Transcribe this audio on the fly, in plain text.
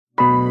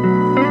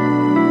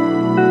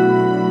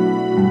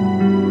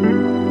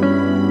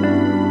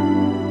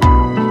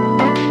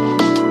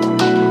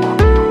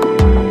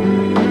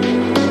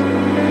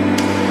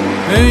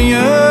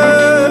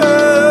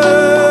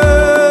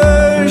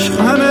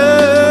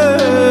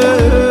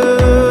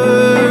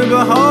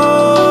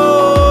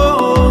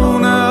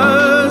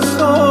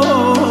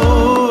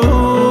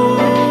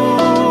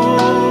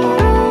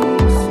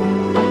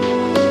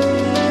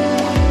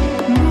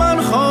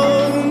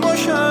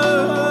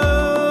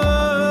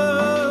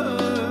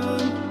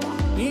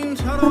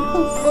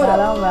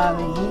سلام به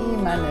همگی،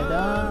 من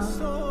ندام.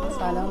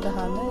 سلام به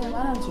همه،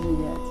 منم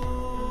جولیت.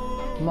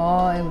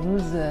 ما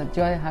امروز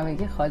جای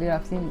همگی خالی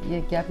رفتیم،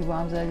 یه گپی با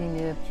هم زدیم،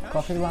 یه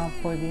کافی با هم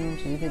خوردیم.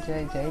 چیزی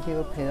جای جدیدی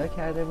رو پیدا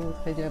کرده بود،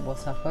 خیلی جای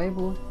باصفایی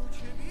بود.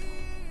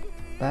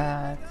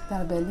 بعد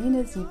در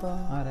برلین زیبا.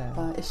 آره.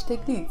 و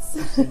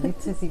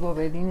اشتگلیتز زیبا،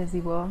 برلین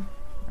زیبا.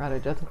 آره،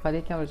 جاتون خالی.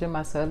 یکم راجع به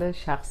مسائل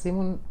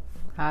شخصیمون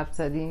حرف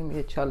زدیم،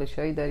 یه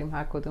چالشایی داریم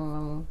هر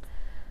کدوممون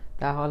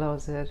در حال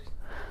حاضر.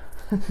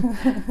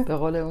 به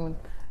قول اون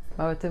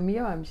البته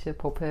میگم همیشه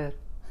پوپر،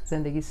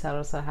 زندگی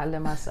سراسر حل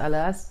مسئله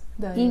است.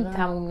 این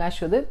تموم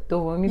نشده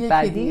دومی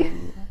بعدی.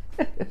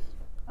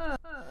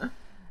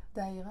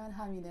 دقیقاً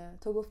همینه.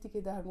 تو گفتی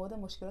که در مورد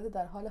مشکلات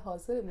در حال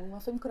حاضرمون، من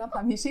فکر می‌کنم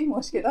همیشه این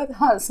مشکلات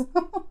هست.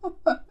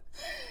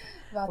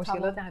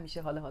 مشکلات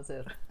همیشه حال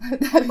حاضر.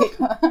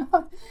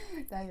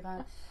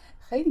 دقیقاً.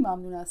 خیلی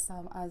ممنون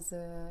هستم از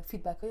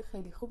فیدبک‌های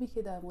خیلی خوبی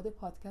که در مورد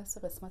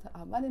پادکست قسمت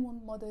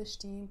اولمون ما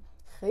داشتیم.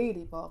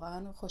 خیلی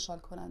واقعاً خوشحال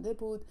کننده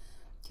بود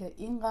که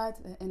اینقدر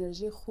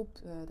انرژی خوب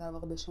در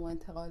واقع به شما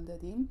انتقال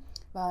دادیم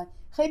و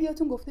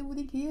خیلیاتون گفته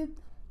بودین که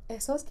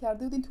احساس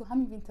کرده بودین تو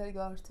همین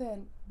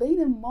وینترگارتن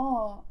بین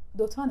ما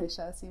دوتا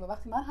نشستیم و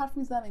وقتی من حرف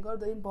میزنم انگار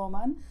دارین با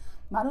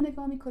منو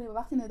نگاه میکنیم و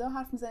وقتی ندا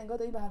حرف میزنه انگار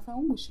دارین به حرف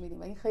اون گوش میدیم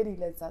و این خیلی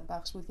لذت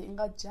بخش بود که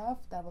اینقدر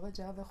در واقع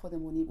جو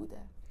خودمونی بوده.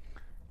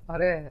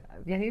 آره،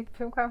 یعنی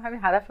فکر می‌کنم همین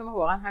هدف ما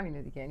واقعا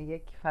همینه دیگه، یعنی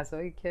یک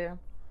فضایی که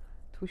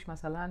توش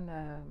مثلا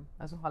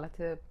از اون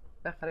حالت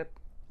بخره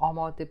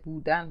آماده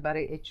بودن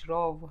برای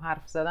اجرا و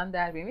حرف زدن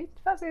در بیامید،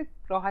 فضای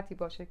راحتی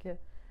باشه که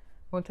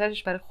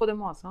منتجش برای خود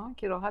ماست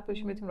که راحت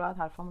باشیم، بتونیم راحت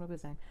حرفامون رو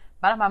بزنیم.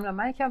 منم ممنونم.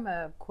 من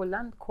یکم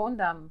کلا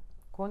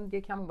کند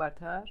یکم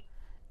اونورتر،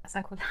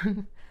 اصلا کلا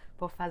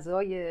با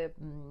فضای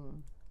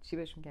چی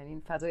بهش میگن،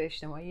 این فضای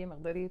اجتماعی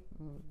مقداری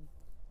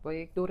با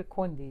یک دور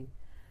کندی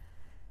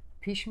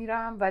پیش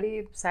میرم،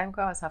 ولی سعی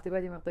میکنم از هفته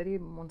بعد یه مقداری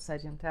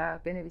منسجم‌تر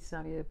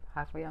بنویسم، یه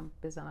حرفایی هم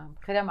بزنم.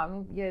 خیلی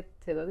ممنون. یه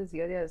تعداد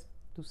زیادی از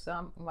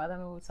دوستام اومدن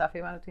و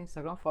صفحه منو تو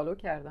اینستاگرام فالو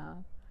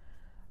کردن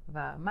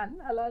و من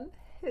الان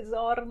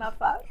 1000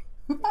 نفر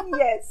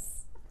yes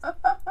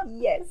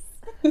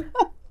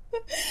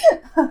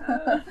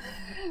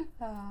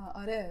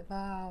آره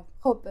و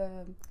خب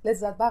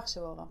لذت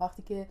بخشه واقعا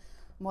وقتی که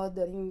ما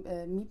داریم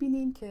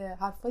میبینیم که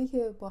حرفایی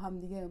که با هم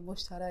دیگه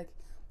مشترک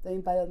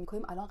داریم بیان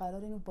میکنیم الان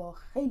قرار اینو با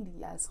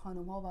خیلی از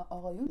خانم‌ها و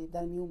آقایون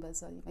در میون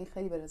بذاریم. این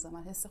خیلی به نظر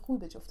من حس خوبی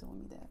به جفتمون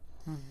میده.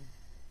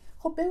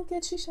 خب بگو که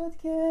چی شد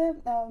که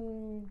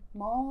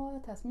ما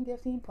تصمیم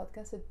گرفتیم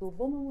پادکست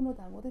دوممون رو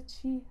در مورد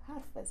چی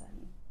حرف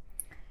بزنیم؟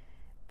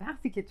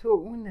 وقتی که تو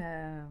اون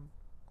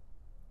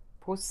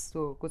پست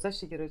رو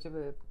گذاشتی که راجع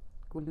به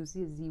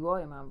گلوزی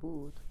زیبای من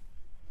بود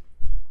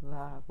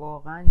و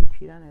واقعا یه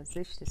پیرن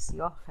زشت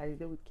سیاه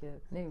خریده بود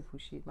که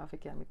نمیپوشید، من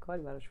فکر کردم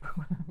کاری براش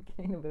بکنم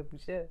که اینو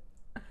بپوشه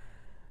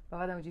و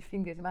بعدم اینجوری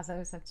فیلم گرفتیم مثلا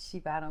مثلا چی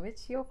برنامه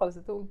چی و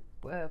خلاصه تو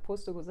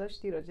پست رو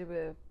گذاشتی راجع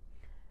به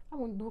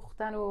همون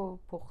دوختن و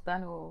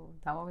پختن و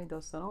تمام این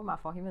داستانا و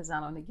مفاهیم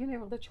زنانگی. یه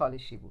مقدار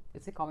چالشی بود.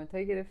 مثلا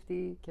کامنتایی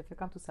گرفتی که فکر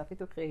کنم تو صفحه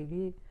تو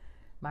خیلی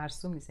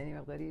مرسوم نیست، یعنی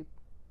مقداری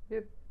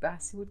یه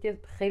بحثی بود که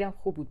خیلی هم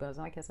خوب بود به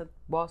نظر من که اصلا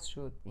باز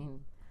شد این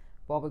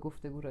باب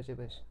گفتگو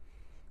راجبش.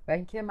 و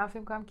اینکه من فکر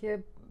می‌کنم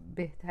که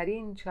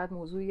بهترین شاید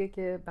موضوعیه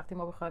که وقتی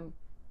ما بخوایم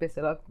به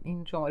اصطلاح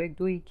این شماره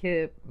 2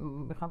 که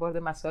می‌خوام وارد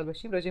مسائل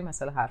بشیم راجع به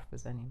مسئله حرف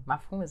بزنیم،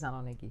 مفهوم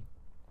زنانگی.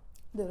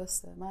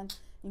 درسته. من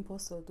این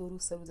پست رو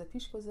 2-3 روز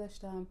پیش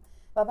گذاشتم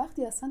و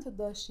وقتی اصلا تو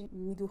داشتی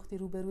میدوختی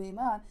روبروی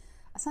من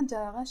اصلا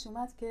جرقه‌اش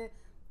اومد که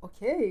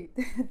اوکی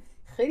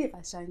خیلی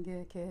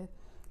قشنگه که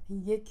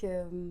یک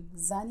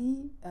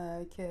زنی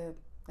که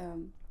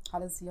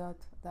حالا زیاد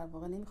در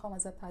واقع نمیخوام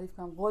ازت تعریف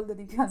کنم، قول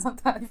دادیم که ازم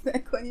تعریف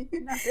نکنی.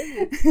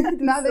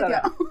 نه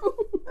بگم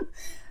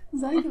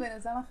زنی که به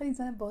نظر من خیلی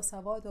زن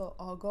باسواد و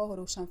آگاه و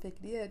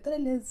روشنفکریه، داره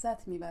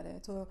لذت میبره.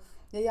 تو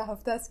یه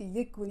هفته است که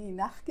یک گونی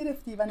نخ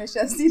گرفتی و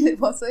نشستی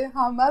لباسای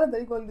همه رو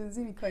داری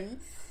گلدوزی میکنی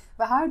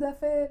و هر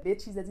دفعه به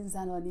چیز از این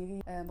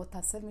زنانگی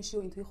متصل میشی و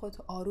این توی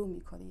خودت آروم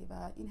میکنی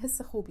و این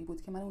حس خوبی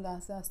بود که من اون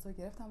لحظه از تو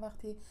گرفتم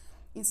وقتی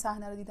این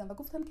صحنه رو دیدم و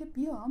گفتم که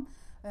بیام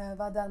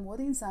و در مورد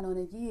این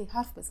زنانگی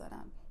حرف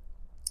بزنم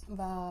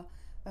و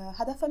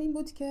هدفم این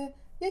بود که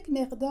یک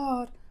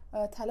مقدار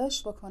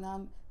تلاش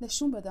بکنم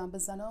نشون بدم به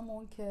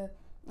زنامون که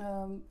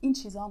این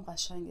چیزا هم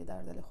قشنگه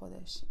در دل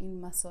خودش.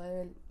 این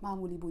مسائل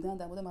معمولی بودن،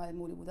 در مورد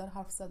معمولی بودن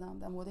حرف زدم،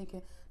 در مورد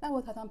اینکه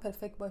نباید حتما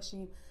پرفکت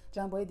باشیم،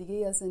 جنبه‌های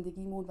دیگه از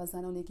زندگیمون و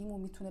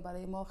زنانگیمون میتونه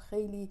برای ما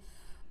خیلی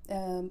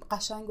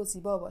قشنگ و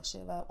زیبا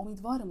باشه و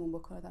امیدوارمون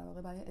بکنه در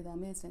واقع برای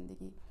ادامه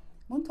زندگی.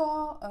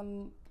 منتها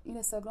این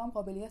اینستاگرام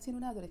قابلیتی رو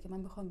نداره که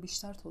من بخوام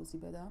بیشتر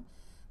توضیح بدم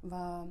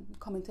و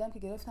کامنتایی هم که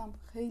گرفتم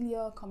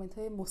خیلی‌ها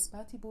کامنت‌های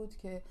مثبتی بود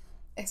که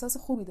احساس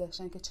خوبی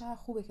داشتن که چه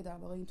خوبه که در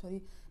واقع اینطوری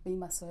به این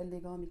مسائل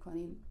نگاه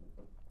می‌کنیم.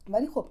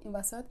 ولی خب این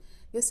وسط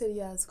یه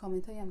سری از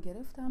کامنتایی هم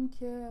گرفتم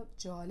که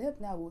جالب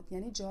نبود.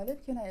 یعنی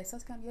جالب که نه،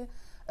 احساس کنم یه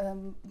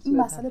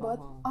این مسئله باید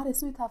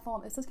سوء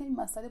تفاهم، احساس که این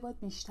مسئله باید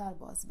بیشتر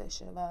باز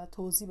بشه و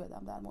توضیح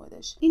بدم در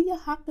موردش. این یه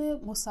حق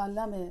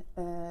مسلمه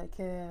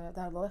که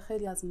در واقع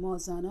خیلی از ما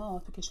زنا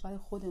تو کشور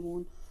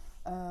خودمون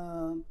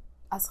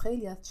از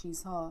خیلی از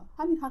چیزها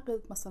همین حق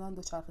مثلا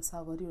دوچرخه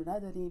سواری رو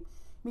نداریم.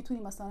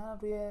 میتونیم مثلا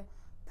روی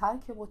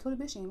ترک موتور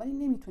بشیم ولی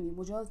نمیتونیم،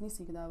 مجاز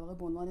نیستیم که در واقع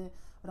به عنوان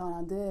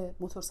راننده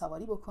موتور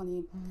سواری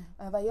بکنیم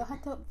و یا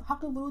حتی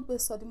حق ورود به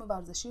استادیوم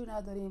ورزشی رو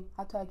نداریم.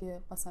 حتی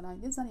اگه مثلا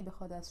یه زنی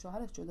بخواد از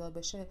شوهرش جدا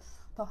بشه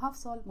تا 7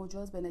 سال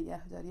مجاز به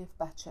نگهداری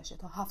بچه‌شه،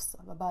 تا 7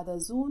 سال و بعد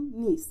از اون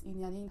نیست. این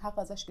یعنی این حق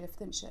ازش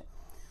گرفته میشه.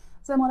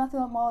 ضمانت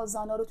ما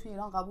زنا رو توی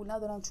ایران قبول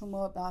ندارن چون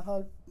ما به هر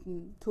حال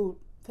تو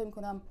فکر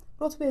می‌کنم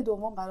رتبه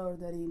دوم قرار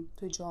داریم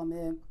توی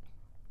جامعه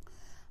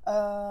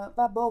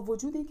و با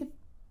وجود اینکه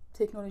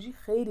تکنولوژی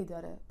خیلی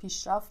داره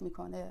پیشرفت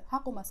میکنه،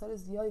 حق و مسائل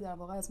زیادی در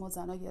واقع از ما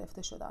زن‌ها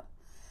گرفته شدن.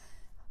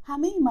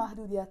 همه این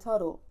محدودیت‌ها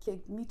رو که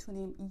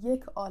میتونیم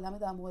یک عالمه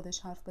در موردش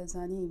حرف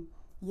بزنیم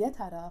یه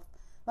طرف،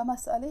 و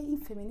مسئله این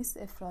فمینیست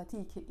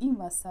افراطی که این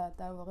وسط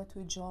در واقع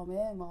توی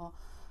جامعه ما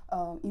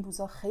این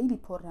روزا خیلی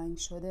پررنگ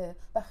شده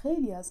و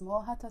خیلی از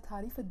ما حتی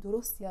تعریف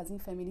درستی از این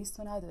فمینیست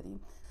رو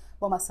نداریم،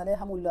 با مسئله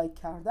همون لایک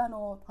کردن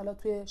و حالا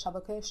توی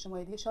شبکه‌های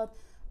اجتماعی دیگه شاید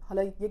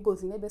حالا یه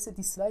گزینه به اسم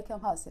دیسلایک هم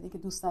هست، یعنی که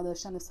دوست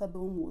نداشتن نسبت به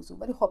اون موضوع.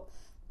 ولی خب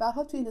به هر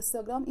حال توی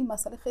اینستاگرام این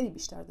مسئله خیلی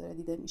بیشتر داره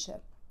دیده میشه.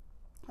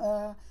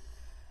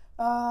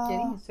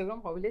 یعنی اینستاگرام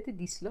قابلیت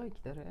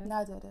دیسلایک داره؟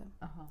 نداره.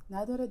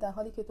 نداره، در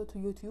حالی که تو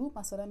یوتیوب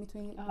مثلا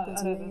میتونی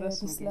گزینه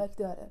دیسلایک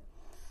داره.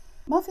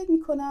 من فکر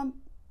میکنم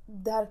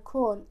در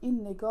کل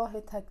این نگاه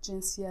تک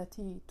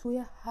جنسیتی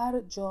توی هر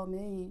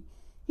جامعه‌ای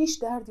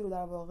هیچ دردی رو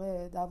در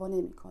واقع دوا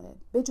نمی‌کنه،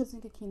 به جز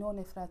اینکه کینه و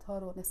نفرت‌ها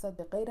رو نسبت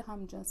به غیر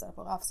همجنس در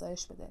واقع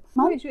افزایش بده.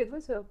 من یه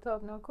ادوایس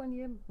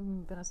نکنیه.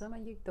 به نظر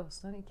من یک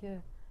داستانی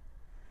که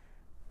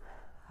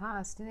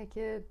هست اینه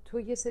که تو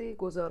یه سری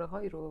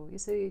گزاره‌هایی رو، یه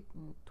سری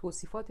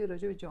توصیفاتی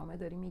راجع به جامعه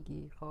داری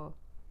میگی، خب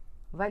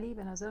ولی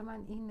به نظر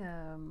من این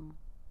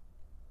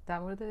در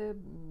مورد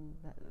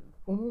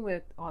عموم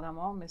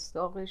آدم‌ها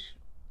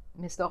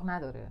مصداق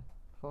نداره.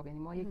 خب یعنی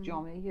ما یک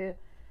جامعه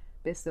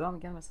به اصطلاح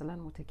میگن مثلا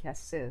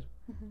متکثر،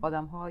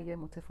 آدم‌های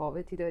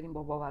متفاوتی داریم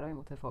با باورهای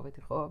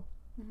متفاوتی. خب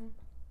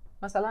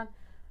مثلا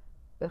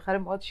بالاخره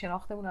ما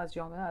شناختمون از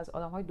جامعه از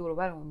آدم‌های دور و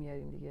برمون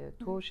میاریم دیگه.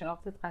 تو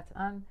شناختت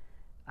قطعاً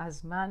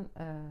از من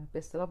به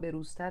اصطلاح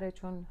بروزتره،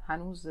 چون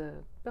هنوز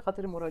به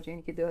خاطر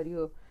مراجعینی که داری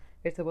و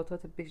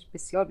ارتباطات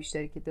بسیار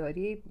بیشتری که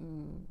داری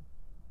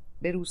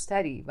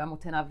بروزتری و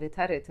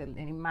متنوع‌تره،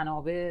 یعنی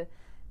منابع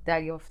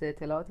دریافت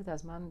اطلاعاتت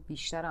از من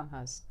بیشترم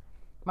هست.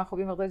 من خب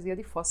یه مقدار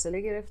زیادی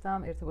فاصله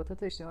گرفتم،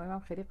 ارتباطات اجتماعی من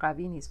خیلی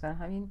قوی نیست، برای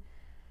همین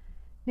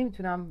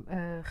نمیتونم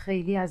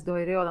خیلی از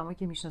دایره آدمایی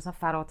که میشناسم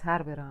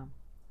فراتر برم.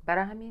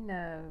 برای همین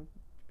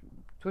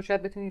تو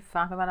شاید بتونی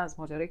فهم من از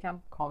ماجرا کم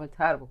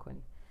کاملتر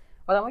بکنی.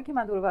 آدمایی که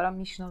من دور و برم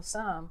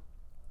میشناسم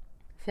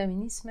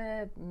فمینیسم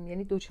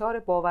یعنی دوچار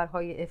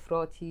باورهای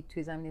افراطی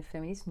توی زمینه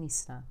فمینیسم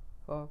نیستن.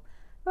 خب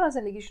دارن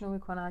زندگیشون رو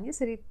میکنن، یه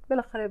سری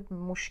بالاخره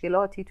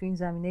مشکلاتی تو این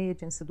زمینه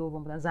جنس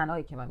دوم بودن،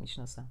 زنایی که من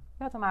میشناسم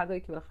یا حتی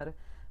مردایی که بالاخره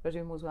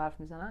راجع به موضوع حرف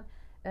میزنن،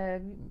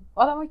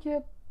 آدمایی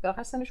که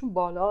بالاخره سنشون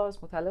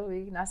بالاست، متعلق به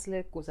یک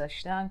نسل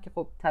گذشتن که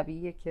خب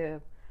طبیعیه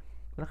که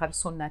بالاخره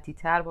سنتی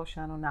تر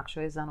باشن و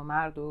نقشای زن و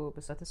مرد رو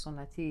به صورت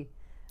سنتی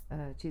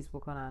چیز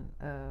بکنن،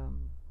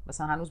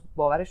 مثلا هنوز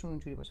باورشون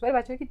اونجوری باشه. ولی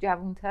بچه‌ای که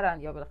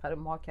جوان‌ترن یا بالاخره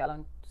ما که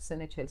الان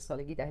سن 40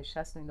 سالگی دهه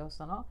 60 این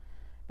داستانا،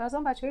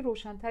 بعضا بچه‌های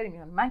روشن‌تری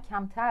میان. من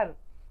کمتر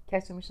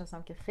کسی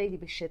میشناسم که خیلی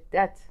به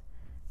شدت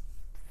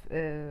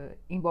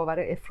این باور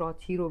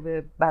افراطی رو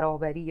به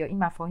برابری یا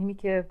این مفاهیمی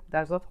که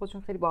در ذات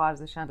خودشون خیلی با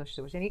ارزشن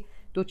داشته باشه، یعنی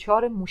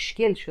دوچار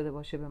مشکل شده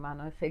باشه به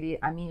معنای خیلی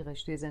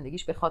عمیقش توی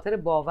زندگیش به خاطر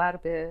باور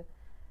به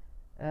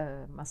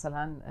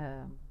مثلا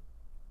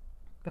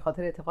به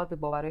خاطر اعتقاد به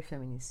باورهای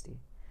فمینیستی.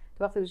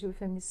 تو وقتی راجع به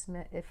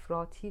فمینیسم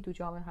افراطی تو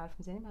جامعه حرف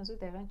میزنی منظور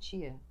دقیقاً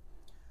چیه؟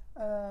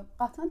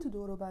 قطعا تو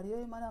دور و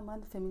بریای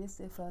من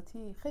فمینیست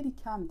افراطی خیلی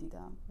کم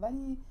دیدم،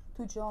 ولی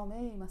تو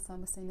جامعه مثلا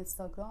مثل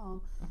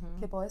اینستاگرام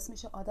که باعث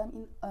میشه آدم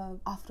این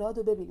افراد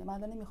رو ببینه.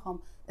 من نمیخوام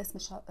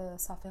اسم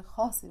صفحه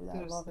خاصی رو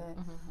در واقع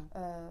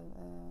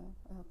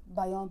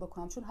بیان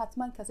بکنم، چون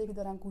حتما کسایی که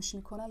دارن گوش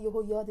میکنن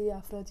یهو یاد یه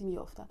افرادی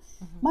میافتن.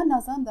 من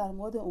نظرم در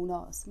مورد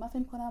اوناست. من فکر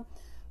میکنم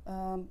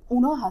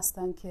اونا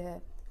هستن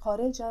که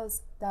خارج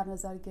از در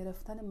نظر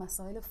گرفتن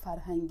مسائل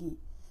فرهنگی،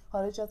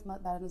 خارج از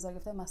در نظر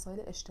گرفتن مسائل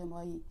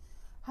اجتماعی،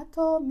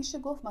 حتی میشه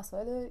گفت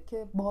مسائل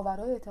که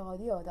باورهای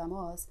اعتقادی آدم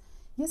هاست،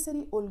 یه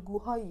سری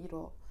الگوهایی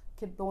رو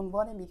که به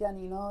عنوان میگن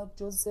اینا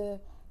جزء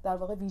در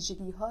واقع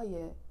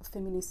ویژگی‌های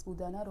فمینیست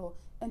بودن رو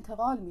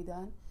انتقال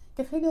میدن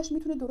که خیلیش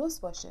میتونه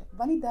درست باشه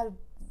ولی در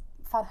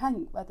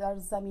فرهنگ و در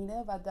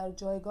زمینه و در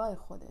جایگاه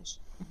خودش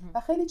و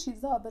خیلی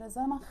چیزا به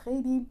نظر من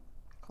خیلی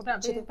خب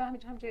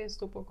هم جای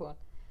استوب بکن.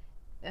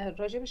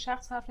 راجع به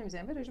شخص حرف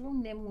نمیزنیم، راجع به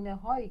اون نمونه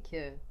هایی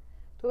که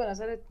تو به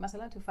نظرت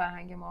مثلا تو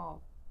فرهنگ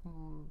ما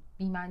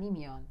بی‌معنی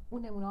میان،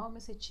 اون نمونه ها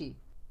مثل چی؟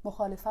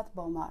 مخالفت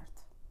با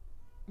مرد،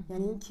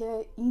 یعنی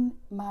اینکه این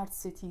مرد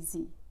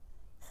ستیزی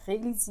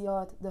خیلی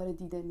زیاد داره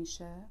دیده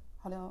میشه،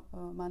 حالا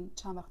من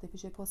چند وقت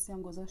پیش پستی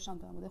هم گذاشتم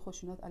در مورد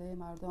خشونت علیه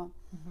مردان.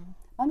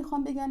 من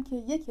میخوام بگم که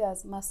یکی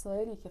از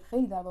مسائلی که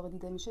خیلی در واقع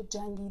دیده میشه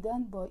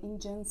جنگیدن با این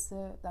جنس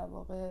در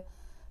واقع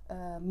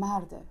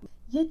مرده.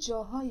 یه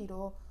جاهایی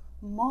رو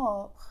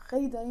ما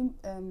خیلی داریم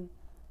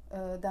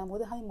در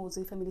مورد همین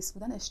موضوع فمینیست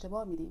بودن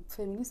اشتباه میدیم.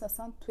 فمینیست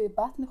اصلا توی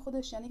بطن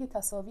خودش یعنی که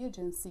تساوی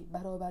جنسی،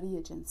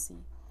 برابری جنسی.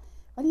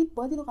 ولی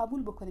باید اینو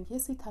قبول بکنیم که یه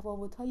سری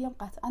تفاوت‌هایی هم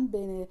قطعاً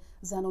بین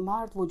زن و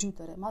مرد وجود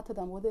داره. من تا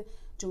در مورد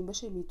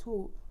جنبش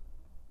میتو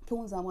که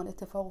اون زمان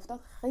اتفاق افتاد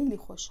خیلی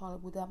خوشحال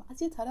بودم.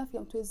 از یه طرفی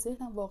هم توی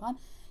ذهنم واقعاً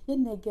یه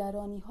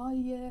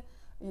نگرانی‌های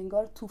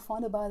انگار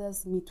طوفان بعد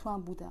از میتو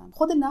هم بودم.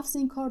 خود نفس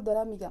این کار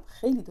دارم میگم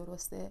خیلی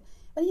درسته،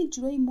 ولی یک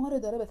جورایی ما رو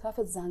داره به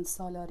طرف زن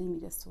سالاری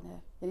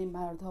میرسونه. یعنی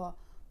مردها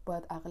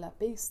باید اغلب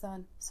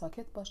بیستن،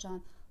 ساکت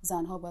باشن،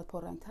 زنها باید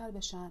پررنگ‌تر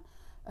بشن،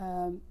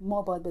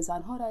 ما باید به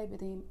زنها رأی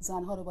بدیم،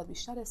 زنها رو باید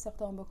بیشتر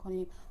استخدام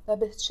بکنیم و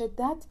به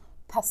شدت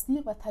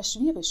تصدیق و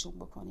تشویقشون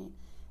بکنیم.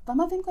 و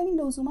من فکر می‌کنم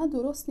این لزوما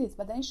درست نیست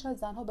و در این شاید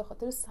زنها به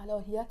خاطر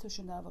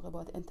صلاحیتشون در واقع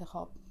باید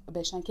انتخاب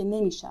بشن که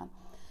نمیشن.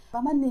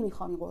 و من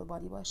نمیخوام این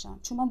قربانی باشم،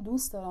 چون من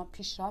دوست دارم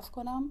پیشرفت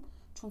کنم،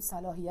 چون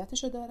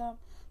صلاحیتشو دارم،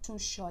 چون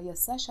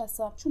شایستش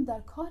هستم، چون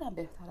در کارم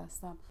بهتر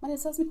هستم. من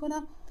احساس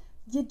میکنم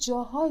یه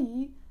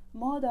جاهایی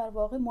ما در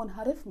واقع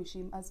منحرف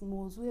میشیم از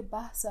موضوع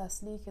بحث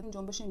اصلی که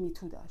جنبش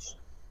میتو داشت.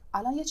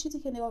 الان یه چیزی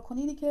که نگاه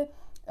کنید که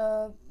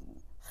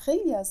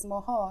خیلی از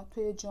ماها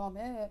توی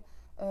جامعه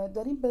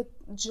داریم به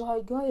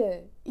جایگاه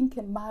این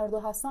که مردا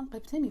هستن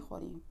قبطه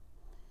میخوریم.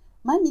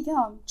 من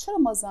میگم چرا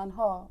ما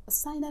زنها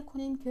سعی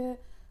نکنیم که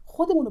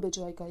خودمون رو به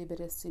جایگاهی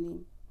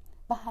برسونیم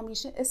و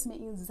همیشه اسم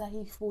این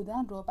ضعیف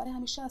بودن رو برای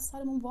همیشه از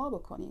سرمون وا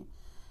بکنیم.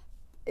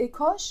 ای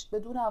کاش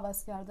بدون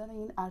عوض کردن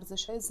این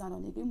ارزش‌های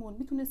زنانگیمون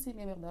میتونستیم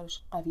یه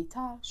مقدارش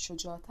قوی‌تر،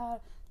 شجاع‌تر،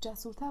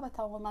 جسورتر و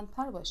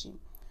توانمندتر باشیم.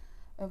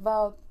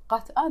 و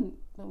قطعاً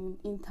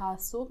این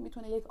تعصب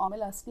میتونه یک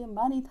عامل اصلی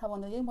این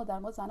توانایی ما در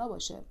ما زنا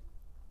باشه.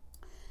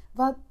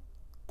 و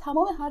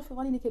تمام حرف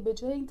من اینه که به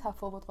جای این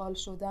تفاوت قائل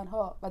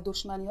شدن‌ها و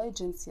دشمنی‌های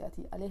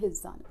جنسیتی علیه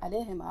زن،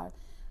 علیه مرد،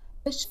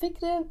 به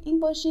فکر این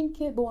باشیم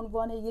که به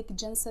عنوان یک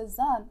جنس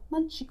زن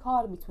من چی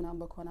کار میتونم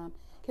بکنم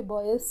که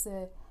باعث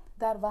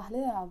در وهله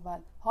اول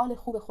حال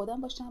خوب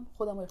خودم باشم،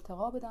 خودم رو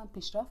ارتقا بدم،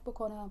 پیشرفت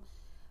بکنم.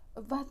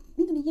 و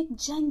میدونی یک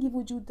جنگی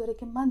وجود داره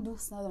که من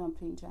دوست ندارم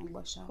تو این جنگ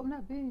باشم. خب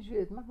نه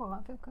ببینید، من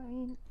واقعا فکر کنم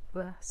این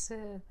بحث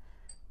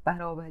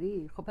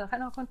برابری، خب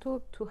بالاخره نکن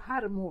تو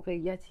هر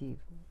موقعیتی،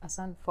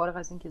 اصلا فارغ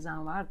از این که زن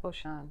و مرد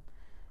باشن،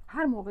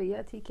 هر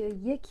موقعیتی که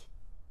یک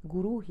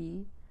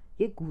گروهی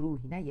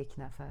نه یک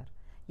نفر،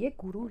 یک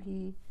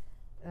گروهی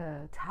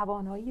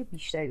توانایی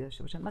بیشتری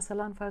داشته باشن،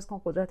 مثلا فرض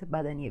کن قدرت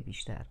بدنی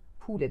بیشتر،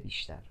 پول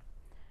بیشتر،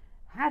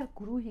 هر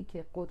گروهی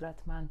که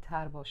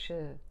قدرتمندتر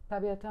باشه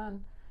طبیعتاً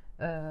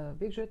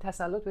یک جور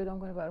تسلط پیدا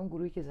می‌کنه بر اون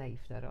گروهی که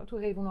ضعیف‌تره. تو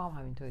حیونا هم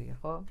همینطوریه.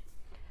 خب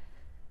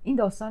این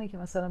داستانی که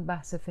مثلا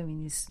بحث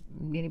فمینیسم،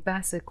 یعنی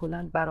بحث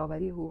کلاً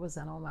برابری حقوق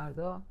زن‌ها و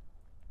مردا،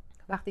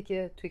 وقتی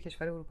که توی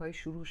کشور اروپایی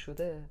شروع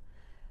شده،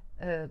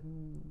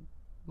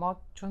 ما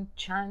چون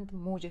چند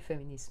موج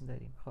فمینیسم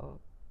داریم. خب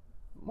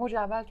موج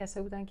اول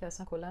کسایی بودن که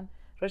اصلا کلاً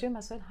راجع به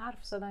مسائل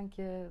حرف زدن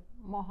که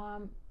ما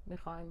هم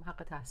می‌خوایم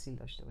حق تحصیل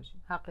داشته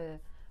باشیم، حق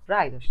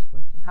رأی داشته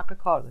باشیم، حق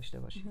کار داشته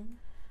باشیم.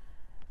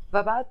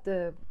 و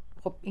بعد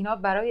خب اینا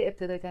برای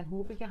ابتدایی ترین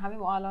حقوقی که همه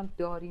ما الان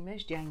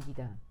داریمش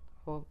جنگیدن.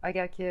 خب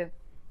اگر که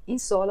این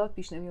سوالات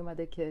پیش نمی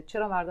اومده که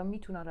چرا مردم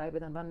میتونن رأی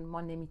بدن و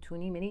ما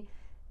نمیتونیم، یعنی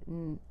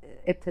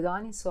ابتداً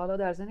این سوالا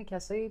در ذهن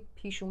کسایی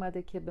پیش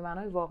اومده که به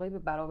معنای واقعی به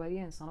برابری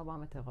انسان‌ها با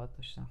هم اعتقاد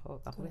داشتن. خب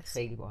و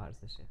خیلی با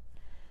ارزشه.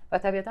 و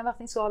طبیعتاً وقتی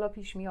این سوالا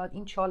پیش میاد،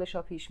 این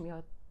چالش‌ها پیش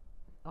میاد،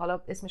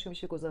 حالا اسمش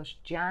میشه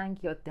گذاشت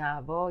جنگ یا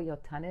دعوا یا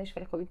تنش،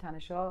 ولی خب این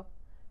تنش‌ها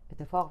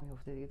اتفاق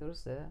میفته دیگه،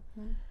 درسته؟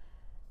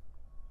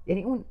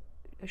 یعنی اون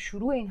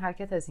شروع این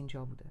حرکت از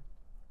اینجا بوده.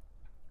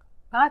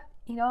 بعد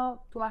اینا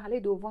تو مرحله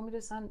دوم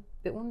میرسن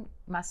به اون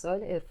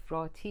مسائل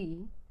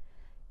افراطی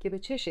که به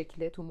چه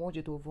شکله تو موج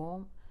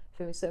دوم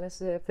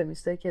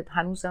فمینیستایی که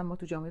هنوزم ما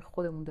تو جامعه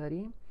خودمون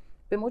داریم،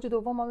 به موج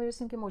دوم ما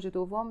میرسیم که موج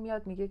دوم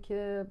میاد میگه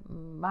که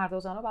مرد و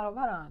زن‌ها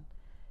برابرن،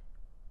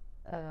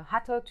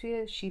 حتی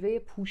توی شیوه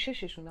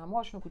پوشششون هم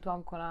موهاشون کوتاه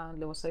میکنن،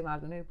 لباسای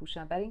مردونه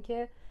میپوشن، برای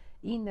اینکه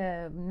این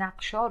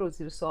نقشا رو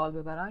زیر سوال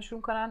ببرن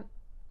شروع کنن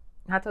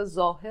حتی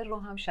ظاهر رو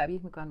هم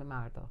شبیه میکنن به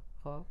مردا.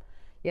 خب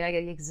یعنی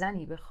اگر یک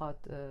زنی بخواد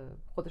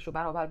خودش رو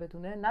برابر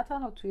بدونه، نه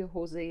تنها توی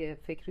حوزه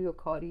فکری و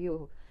کاری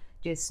و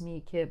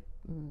جسمی که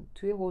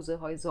توی حوزه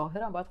های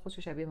ظاهر هم باید خودش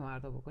رو شبیه به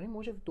مردا بکنه.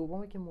 موج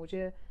دومه که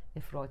موج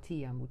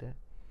افراطی هم بوده.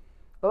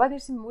 و بعد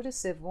میرسیم به موج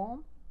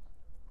سوم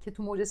که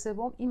تو موج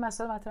سوم این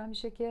مسئله مطرح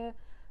میشه که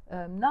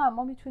نه،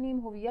 ما میتونیم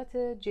هویت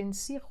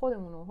جنسی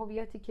خودمون رو،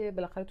 هویتی که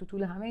بالاخره تو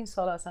طول همه این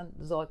سال اصلا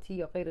ذاتی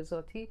یا غیر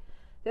ذاتی،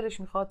 دلش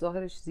میخواد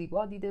ظاهرش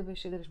زیبا دیده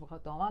بشه، دلش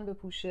میخواد دامن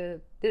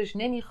بپوشه، دلش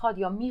نمیخواد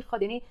یا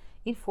میخواد، یعنی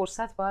این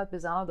فرصت باید به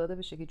زنها داده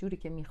بشه که جوری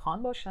که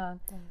میخوان باشن.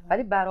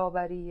 ولی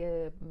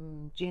برابری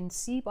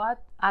جنسی باید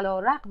علی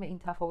رغم این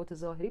تفاوت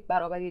ظاهری،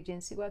 برابری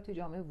جنسی باید تو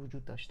جامعه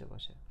وجود داشته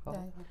باشه. خب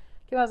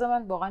که مثلا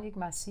من واقعا یک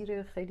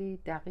مسیر خیلی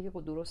دقیق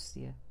و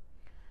درستیه.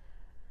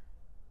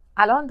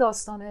 الان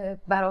داستان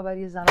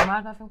برابری زن و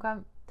مرد من فکر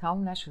می‌کنم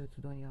تموم نشده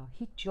تو دنیا،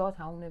 هیچ جا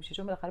تموم نمیشه،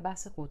 چون بالاخره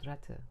بحث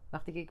قدرته.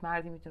 وقتی که یک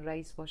مردی میتونه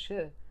رئیس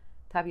باشه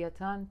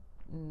طبیعتاً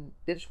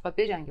دلش می‌خواد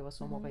بجنگه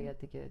واسه اون موقعیت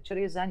دیگه. چرا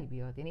یه زنی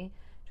بیاد؟ یعنی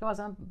چون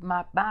مثلا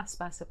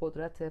بحث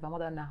قدرته و ما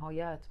در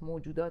نهایت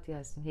موجوداتی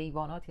هستیم،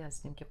 حیواناتی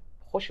هستیم که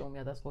خوشمون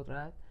میاد از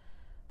قدرت.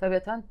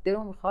 طبیعتاً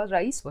دلمون میخواد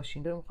رئیس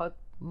باشیم، دلمون میخواد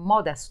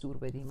ما دستور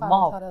بدیم،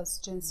 ما فراتر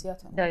از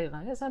جنسیتمون. دقیقاً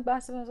اصلا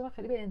بحث مثلا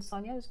خیلی به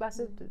انسانیت نیست،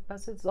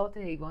 بحث ذات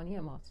حیوانی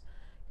ماست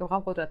که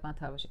میخوام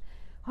قدرتمندتر باشیم.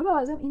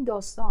 حالا مثلا این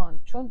داستان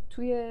چون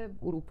توی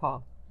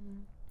اروپا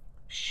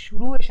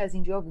شروعش از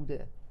اینجا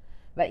بوده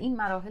و این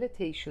مراحل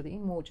طی شده،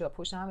 این موجا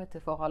پشت هم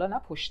اتفاق، حالا نه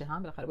پشت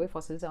هم، بالاخره با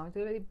فاصله زمانی تو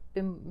ولی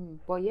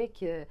با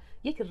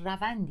یک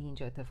روندی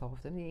اینجا اتفاق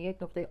افتاده،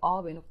 یک نقطه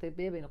آ به نقطه ب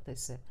به نقطه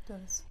س.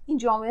 این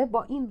جامعه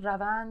با این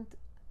روند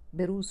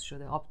بروز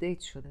شده، آپدیت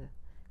شده.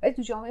 ولی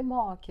تو جامعه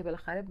ما که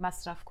بالاخره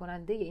مصرف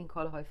کننده این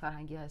کالاهای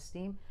فرهنگی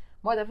هستیم،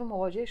 ما دفعه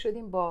مواجه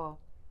شدیم با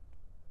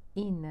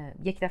این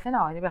یک دفعه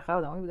نه، یعنی بخیر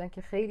آدمایی بودن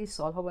که خیلی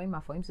سالها با این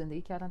مفاهیم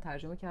زندگی کردن،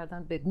 ترجمه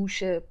کردن، به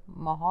گوش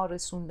ماها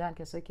رسوندن،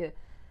 کسایی که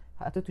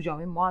حتی تو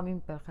جامعه ما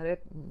همین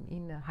بالاخره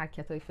این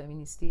حرکت‌های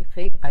فمینیستی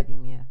خیلی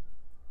قدیمیه،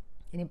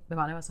 یعنی به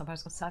معنی مثلا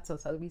فرض کن 100 سال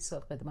 120 سال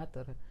قدمت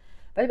داره،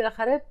 ولی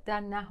بالاخره در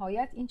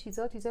نهایت این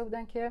چیزا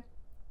بودن که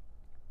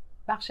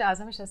بخش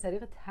اعظمش از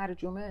طریق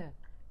ترجمه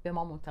به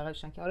ما منتقل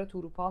شدن که آره تو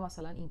اروپا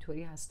مثلا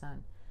اینطوری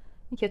هستن،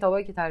 این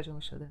کتابایی که ترجمه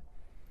شده.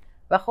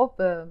 و خب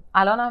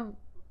الانم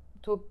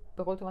تو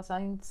به قول تو مثلا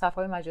این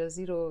صفحات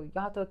مجازی رو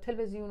یا حتی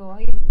تلویزیون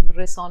و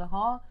رسانه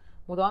ها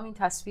مدام این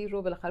تصویر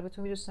رو بالاخره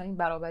بهتون میرسونن این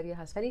برابری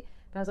هست. ولی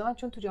به نظر من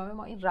چون تو جامعه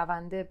ما این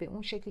رونده به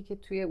اون شکلی که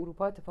توی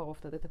اروپا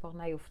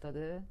اتفاق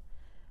نیفتاده،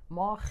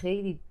 ما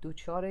خیلی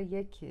دوچار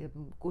یک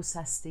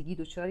گسستگی،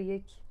 دوچار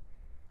یک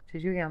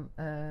چجوری بگم،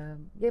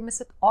 یه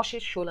مثل آش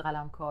شل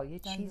قلمکار، یه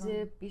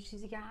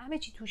چیزی که همه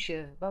چی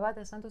توشه و بعد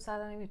اصلا تو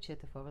سر نمیاد چه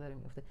اتفاقی داره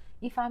میفته.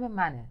 این فهم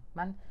منه،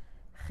 من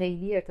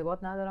خیلی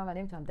ارتباط ندارم و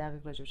نمیتونم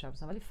دقیق راجعش حرف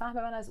بزنم، ولی فهم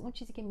من از اون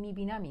چیزی که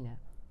میبینم اینه.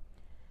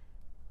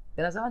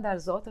 به نظر من در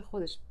ذات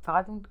خودش،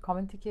 فقط اون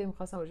کامنتی که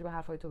میخواستم راجع به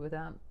حرفای تو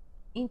بدم،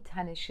 این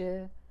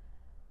تنشه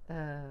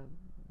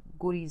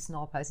گریز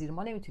ناپذیر،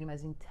 ما نمیتونیم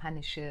از این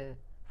تنشه،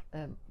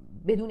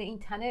 بدون این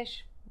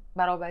تنش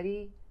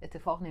برابری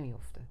اتفاق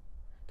نمیفته.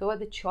 تو باید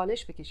به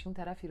چالش بکشی اون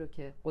طرفی رو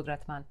که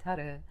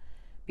قدرتمندتره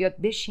بیاد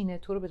بشینه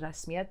تو رو به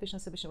رسمیت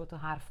بشناسه، بشینه با تو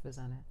حرف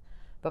بزنه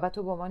و بعد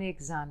تو به عنوان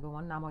یک زن، به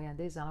عنوان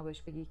نماینده زن‌ها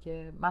بهش بگی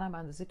که منم به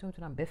اندازه تو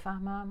میتونم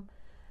بفهمم،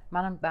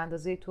 منم به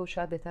اندازه تو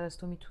شاید بهتر از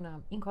تو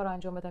میتونم این کارو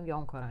انجام بدم یا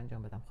اون کارو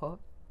انجام بدم. خب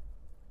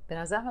به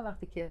نظر من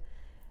وقتی که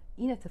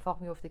این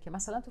اتفاق میفته که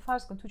مثلا تو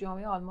فرض کن تو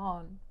جامعه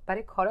آلمان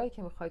برای کارهایی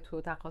که میخوای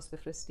تو درخواست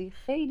بفرستی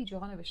خیلی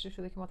جاها نوشته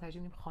شده که ما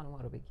ترجیح میدیم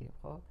خانم‌ها رو بگیریم.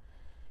 خب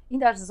این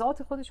در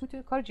ذات خودش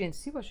میتونه کار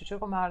جنسی باشه،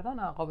 چرا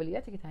مردان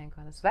قابلیتی که تعیین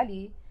کنه است،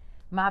 ولی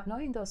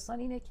مبنای این داستان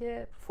اینه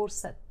که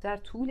فرصت در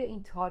طول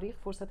این تاریخ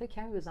فرصت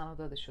کمی به زن‌ها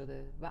داده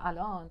شده و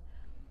الان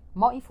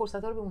ما این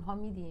فرصت‌ها رو به اونها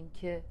میدیم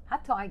که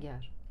حتی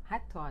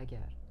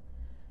اگر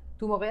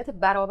تو موقعیت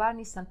برابر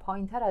نیستن،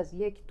 پایین‌تر از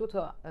یک دو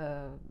تا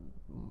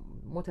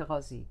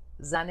متقاضی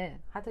زنه،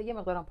 حتی یه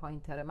مقدارم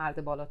پایین‌تره،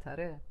 مرد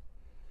بالاتره،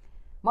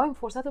 ما این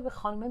فرصت رو به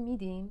خانمه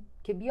میدیم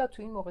که بیاد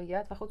تو این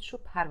موقعیت و خودش رو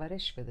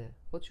پرورش بده،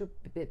 خودش رو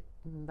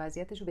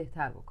وضعیتش رو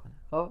بهتر بکنه.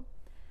 خب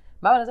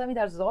من به نظرم این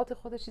در ذات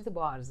خودش چیز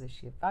با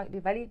ارزشیه،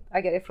 ولی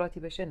اگر افراطی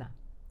بشه نه.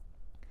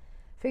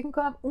 فکر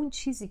میکنم اون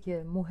چیزی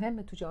که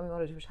مهمه تو جامعه ما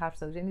راجبش حرف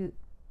زده، یعنی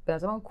به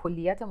نظرم اون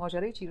کلیت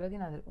ماجرای هیچ ایرادی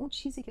نداره، اون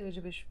چیزی که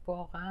راجبش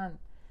واقعا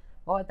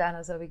باید در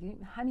نظر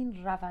بگیریم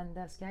همین روند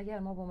است که اگر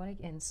ما به عنوان یک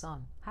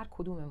انسان هر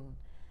کدوممون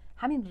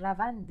همین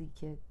روندی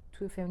که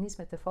توی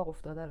فمینیسم اتفاق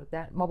افتاده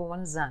رو ما به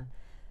عنوان زن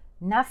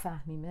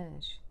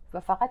نفهمیمش و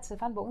فقط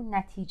صرفاً با اون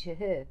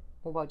نتیجه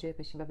مواجه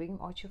بشیم و بگیم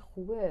آ چه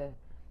خوبه،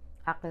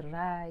 حق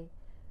رأی،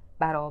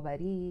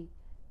 برابری،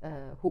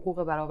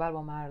 حقوق برابر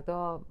با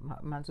مردا،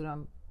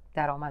 منظورم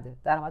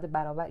درآمد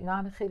برابر، اینا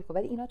همه خیلی خوبه،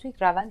 ولی اینا توی یک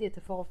روندی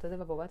اتفاق افتاده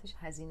و بابتش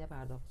هزینه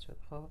پرداخت شد.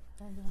 خب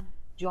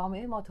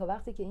جامعه ما تا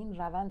وقتی که این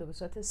روند رو به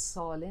صورت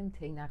سالم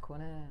طی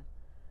نکنه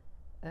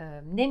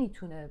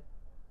نمیتونه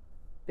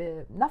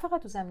نه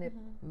فقط تو زمینه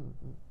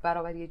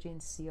برابری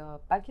جنسی ها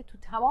بلکه تو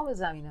تمام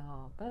زمینه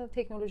ها،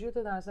 تکنولوژی رو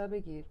تو در نظر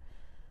بگیر،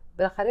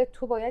 بالاخره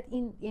تو باید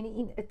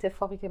این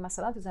اتفاقی که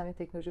مثلا تو زمینه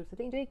تکنولوژی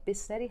افتاده اینجا یک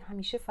بستری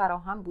همیشه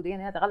فراهم بوده،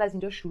 یعنی حداقل از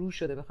اینجا شروع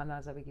شده بخوام در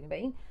نظر بگیریم و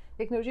این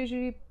تکنولوژی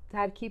جوری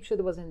ترکیب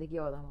شده با زندگی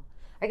آدما.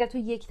 اگر تو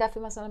یک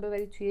دفعه مثلا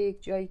ببری توی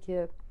یک جایی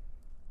که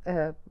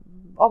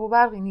آب و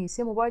برقی نیست،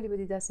 یه موبایلی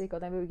بدی دست یک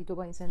آدم بگی تو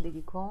با این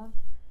زندگی کن،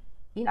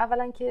 این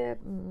اولا که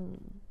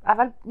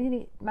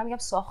میدونی من میگم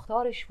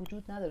ساختارش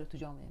وجود نداره تو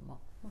جامعه ما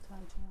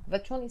و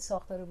چون این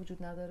ساختار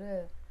وجود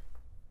نداره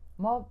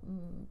ما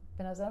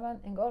به نظر من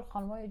انگار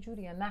خانم‌ها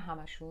جوری هستن، نه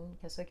همشون،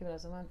 کسایی که به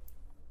نظر من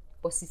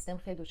با سیستم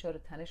خیلی دچار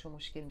تنش و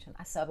مشکل میشن،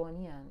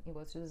 عصبانی ان، این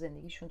باعث شده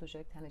زندگیشون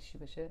دچار تنشی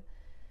بشه،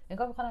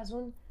 انگار میخوان از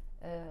اون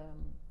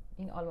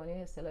این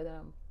آلمانی اصطلاح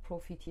دارم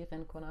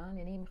پروفیتیقن کنن،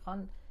 یعنی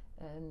میخوان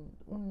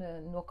اون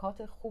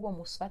نکات خوب و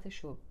مثبتش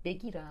رو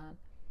بگیرن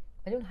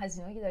ولی اون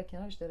هزینه‌ای که در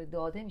کنارش داره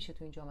داده میشه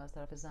تو این جامعه از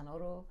طرف زن‌ها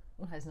رو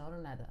اون هزینه‌ها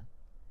رو ندن.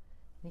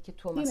 اینی که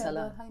تو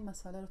مثلا همین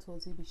مسئله رو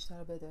توضیح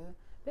بیشتر بده.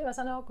 ببین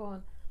مثلا نگاه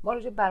کن، ما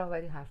راجع به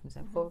برابری حرف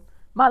میزنیم. خب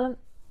من الان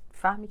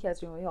فهمی که از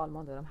جامعه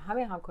آلمان دارم،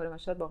 همه همکارای من،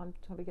 شاید واقعا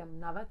میتونم بگم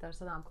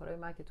 90% همکارای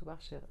من که تو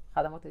بخش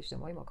خدمات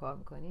اجتماعی ما کار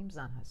میکنیم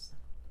زن هستن.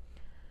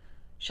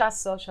 60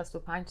 سال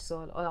 65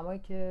 سال آدمایی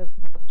که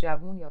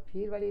جوون یا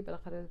پیر ولی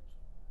بالاخره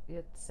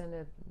یه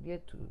سن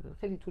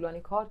خیلی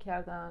طولانی کار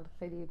کردن،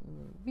 خیلی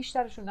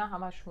بیشترشون نه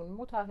همشون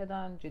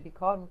متعهدن، جدی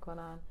کار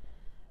میکنن،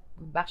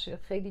 بخش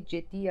خیلی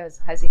جدی از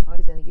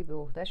هزینه‌های زندگی به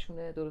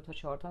عهدهشونه، 2 تا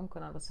 4 تا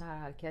میکنن واسه هر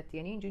حرکت.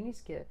 یعنی اینجوری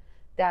نیست که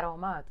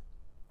درآمد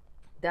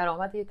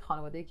یک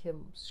خانواده‌ای که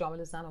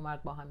شامل زن و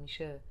مرد با هم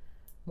میشه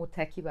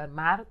متکی بر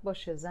مرد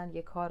باشه، زن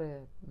یه کار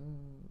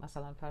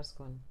مثلا فرض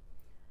کن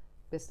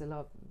به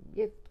اصطلاح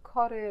یه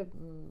کار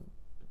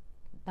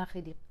نه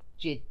خیلی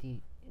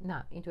جدی،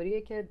 نه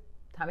اینطوریه که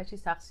همه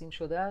چیز تقسیم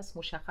شده است،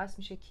 مشخص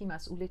میشه کی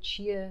مسئول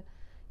چیه،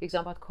 یک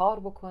زن باید کار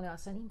بکنه.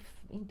 اصلا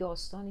این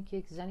داستانی که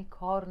یک زنی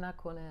کار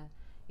نکنه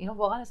اینا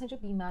واقعا اصلا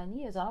اینجا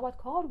بی‌معنیه. زن‌ها باید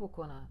کار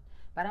بکنن.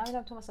 برای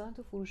همینم تو مثلا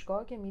تو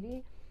فروشگاه که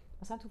میری،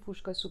 مثلا تو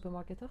فروشگاه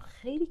سوپرمارکت‌ها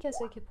خیلی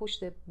کسایی که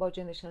پشت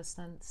باجه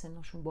نشستن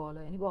سنشون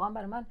بالا، یعنی واقعا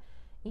برای من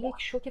این یک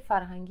شوک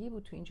فرهنگی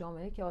بود تو این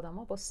جامعه که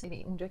آدما با سن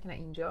اونجا که نه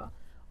اینجا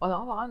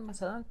آدما واقعا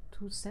مثلا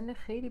تو سن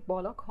خیلی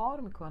بالا کار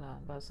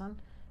میکنن. و اصلا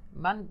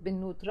من به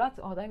ندرت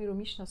آدمی رو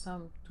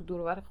میشناسم تو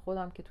دور و بر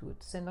خودم که تو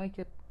سنایی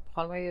که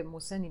خانمای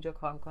مسن اینجا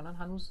کار میکنن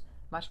هنوز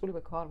مشغول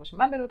به کار باشه.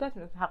 من به ندرت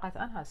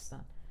قطعا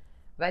هستن،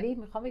 ولی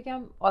میخوام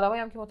بگم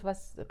آدمایی هم که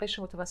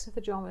قشر متوسط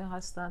جامعه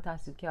هستن،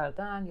 تحصیل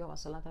کردن یا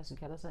مثلا تحصیل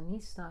کرده اصلا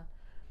نیستن.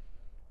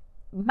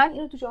 من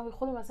اینو تو جامعه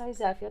خودم مثلا این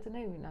ظرفیت رو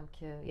نمیبینم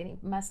که، یعنی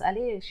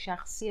مسئله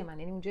شخصی من،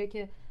 یعنی اونجایی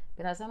که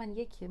به نظر من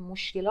یک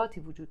مشکلاتی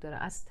وجود داره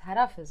از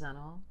طرف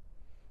زن‌ها،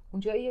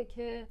 اونجاییه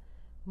که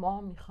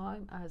ما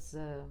میخوایم از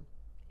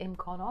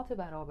امکانات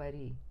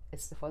برابری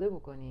استفاده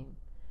بکنیم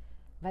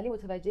ولی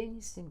متوجه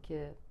نیستیم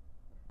که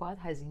باید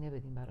هزینه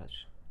بدیم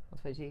براش.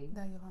 متوجهی؟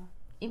 دقیقاً.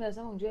 این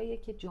مثلا اونجاییه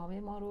که جامعه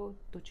ما رو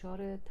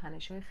دچار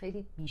تنش‌های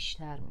خیلی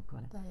بیشتر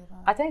میکنه. دقیقاً.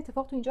 حتی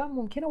اتفاق تو اینجا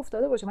ممکنه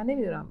افتاده باشه، من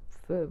نمیدونم،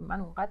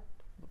 من اونقدر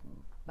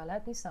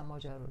بلد نیستم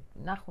ماجرا رو،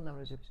 نخوندم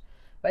راجبش،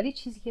 ولی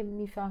چیزی که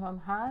میفهمم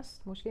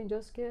هست مشکل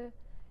اینجاست که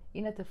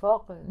این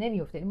اتفاق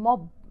نمیفته. یعنی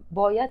ما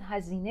باید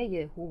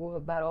هزینه حقوق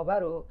برابر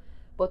رو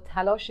با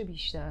تلاش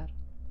بیشتر،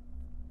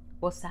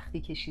 با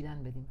سختی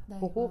کشیدن بدیم.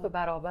 حقوق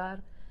برابر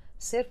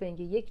صرف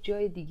اینکه یک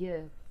جای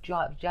دیگه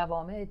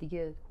جوامع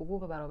دیگه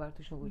حقوق برابر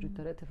توشون وجود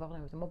داره اتفاق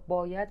نمیفته. ما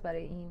باید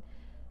برای این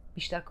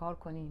بیشتر کار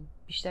کنیم،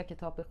 بیشتر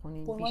کتاب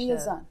بخونیم، بیشتر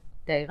زن.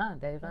 دقیقاً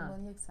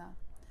یک زن.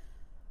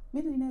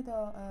 میدونی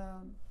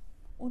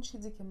اون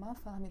چیزی که من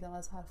فهمیدم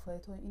از حرفای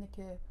تو اینه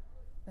که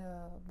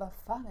و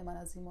فهم من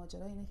از این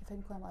ماجرا اینه که فکر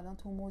می‌کنم الان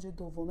تو موج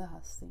دومه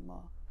هستیم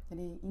ما.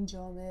 یعنی این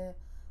جامعه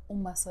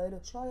اون مسائل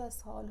رو شاید از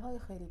سالهای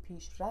خیلی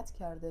پیش رد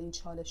کرده، این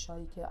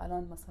چالشایی که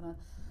الان مثلا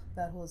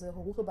در حوزه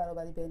حقوق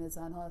برابری بین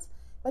زن‌ها هست،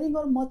 ولی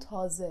انگار ما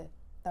تازه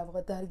در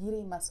واقع درگیر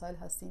این مسائل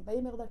هستیم و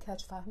یه مقدار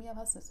کج فهمی هم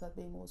هست نسبت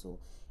به این موضوع.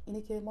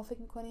 اینه که ما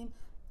فکر می‌کنیم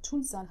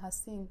چون زن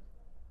هستیم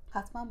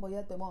حتما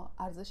باید به ما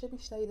ارزش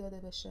بیشتری داده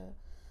بشه،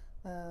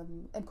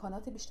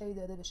 امکانات بیشتری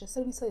داده بشه،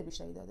 سرویس‌های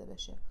بیشتری داده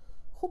بشه.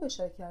 خوب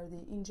اشاره کردی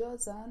اینجا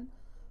زن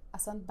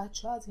اصلا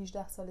بچه‌ها از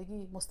 18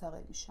 سالگی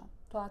مستقل میشن.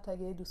 تو حتی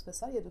اگه یه دوست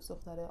پسر یا دوست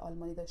دختر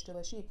آلمانی داشته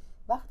باشی،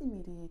 وقتی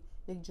میری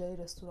یک جای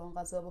رستوران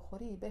غذا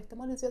بخوری به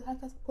احتمال زیاد هر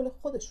کس پول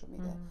خودش رو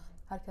میده،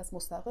 هر کس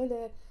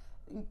مستقله،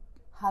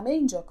 همه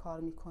اینجا کار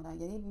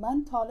میکنن. یعنی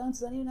من تا الان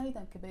زنی رو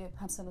ندیدم که به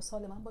همسن و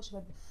سال من باشه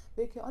و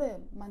بگه که آره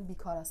من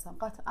بیکار هستم.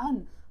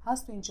 قطعاً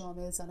هست تو این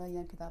جامعه زنایی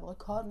هم که در واقع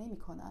کار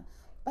نمیکنن،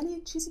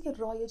 ولی چیزی که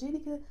رایجه اینه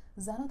که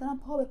زن‌ها دارن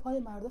پا به پای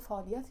مردا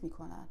فعالیت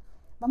میکنن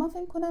و من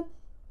فکر می‌کنم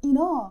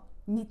اینا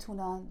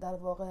میتونن در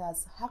واقع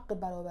از حق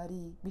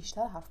برابری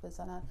بیشتر حرف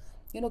بزنن.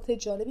 یه نکته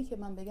جالبی که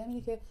من بگم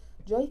اینه که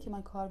جایی که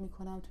من کار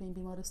میکنم تو این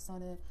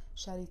بیمارستان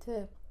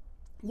شریطه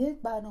یه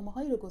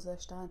برنامه‌هایی رو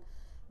گذاشتن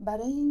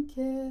برای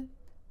اینکه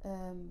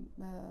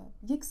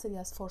یک سری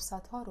از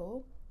فرصت‌ها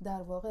رو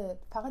در واقع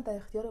فقط در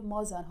اختیار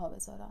ما زن‌ها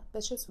بذارن.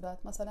 به چه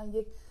صورت؟ مثلا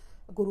یک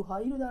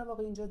گروهایی رو در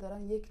واقع اینجا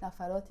دارن، یک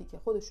نفراتی که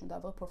خودشون در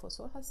واقع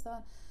پروفسور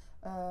هستن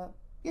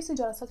یه سری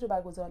جلسات رو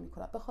برگزار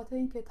میکنن به خاطر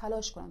اینکه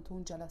تلاش کنن تو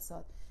اون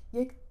جلسات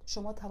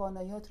شما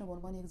تواناییات رو به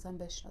عنوان یک زن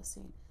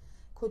بشناسین،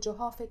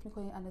 کجاها فکر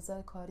میکنین از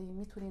نظر کاری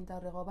میتونین در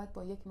رقابت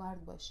با یک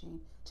مرد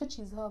باشین، چه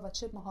چیزها و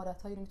چه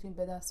مهارت‌هایی رو میتونین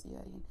به دست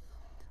بیارین.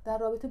 در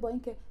رابطه با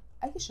اینکه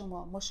اگه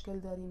شما مشکل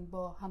دارین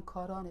با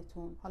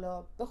همکارانتون،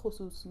 حالا به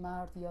خصوص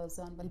مرد یا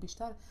زن ولی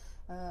بیشتر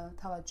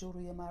توجه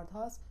روی مرد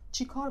هاست،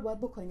 چی کار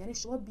باید بکنین؟ یعنی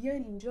شما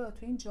بیاین اینجا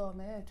تو این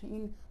جامعه، تو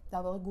این در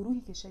واقع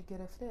گروهی که شکل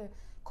گرفته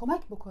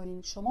کمک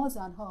بکنین شما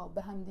زنها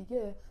به هم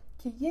دیگه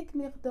که یک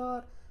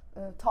مقدار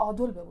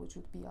تعادل به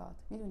وجود بیاد.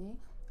 میدونی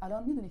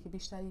الان میدونی که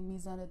بیشترین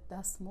میزان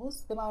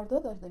دستمزد به مردا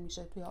داده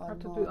میشه توی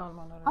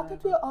آلمان. حتی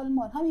توی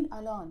آلمان همین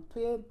الان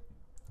توی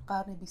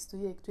قرن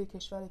 21 توی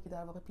کشوری که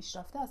در واقع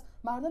پیشرفته است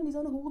مردا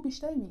میزان حقوق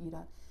بیشتری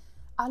میگیرن.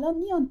 الان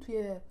میان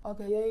توی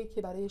آگهیایی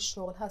که برای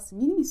شغل هست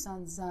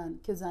می‌نویسن زن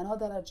که زنها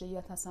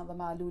درجهیت هستن و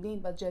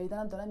معلولین و جدیداً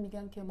هم دارن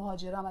میگن که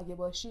مهاجرم اگه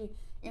باشی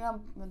اینم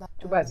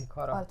تو بعضی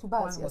کارا تو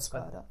بعضی از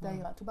کارا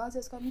دقیقاً تو بعضی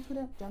از کارا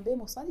میتونه جنبه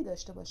مثبتی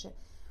داشته باشه.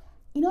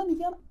 اینا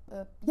میگم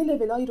یه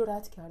لولایی رو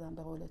رد کردن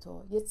به قول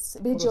تو،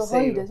 به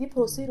جاهایی یه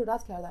پروسه‌ای رو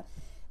رد کردن.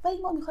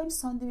 ولی ما می‌خوایم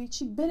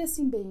ساندویچی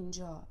برسیم به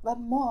اینجا و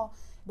ما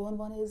به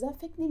عنوان زن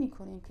فکر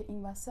نمی‌کنیم که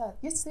این وسط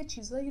یه سری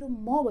چیزایی رو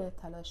ما باید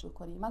تلاش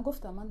بکنیم. من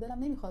گفتم من دلم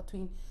نمیخواد تو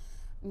این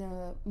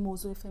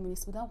موضوع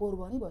فمینیست بودن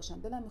قربانی باشم،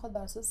 دلم میخواد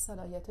بر اساس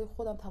صلاحیت‌های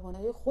خودم،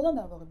 توانایی خودم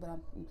در واقع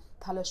برم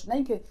تلاش، نه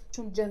اینکه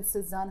چون جنس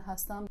زن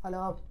هستم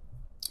حالا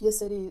یه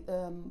سری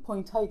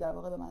پوینت هایی در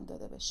واقع به من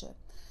داده بشه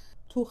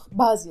تو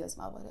بعضی از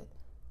موارد.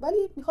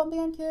 ولی میخوام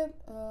بگم که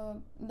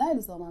نه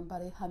الزاما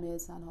برای همه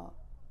زنها،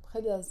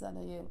 خیلی از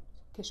زنای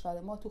کشور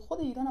ما تو خود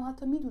ایران هم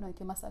حتی میدونن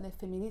که مسئله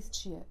فمینیست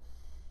چیه.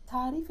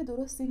 تعریف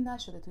درستی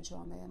نشده تو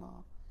جامعه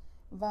ما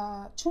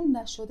و چون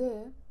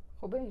نشده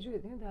خب اینجوری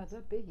دیدیم در نظر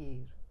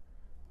بگیر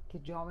که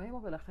جامعه ما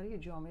بالاخره یه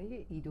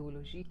جامعه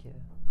ایدئولوژیکه.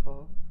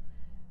 خب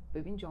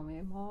ببین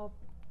جامعه ما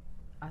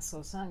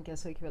اساساً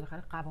کسایی که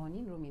بالاخره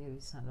قوانین رو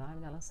می‌نویسن و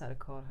همین الان سر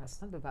کار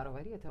هستن به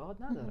برابری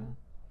اعتقاد ندارن.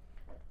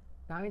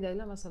 به همین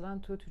دلیل مثلا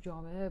تو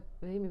جامعه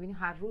می‌بینی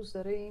هر روز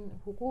داره این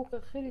حقوق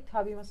خیلی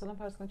طبیعی، مثلا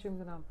فرض کن چه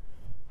می‌دونم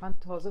من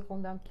تازه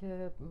خوندم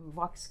که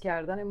واکس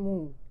کردن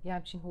مو یه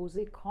همچین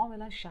حوزه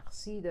کاملا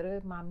شخصی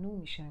داره ممنوع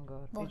میشه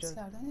انگار. واکس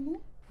کردن مو؟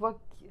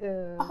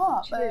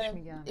 چی بهش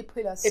میگن؟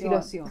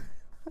 اپیلاسیون.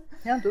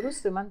 نه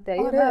درسته، من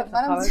دقیقاً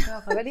خبرش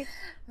ولی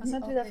مثلا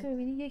تو دفعه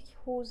می‌بینی یک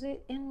حوزه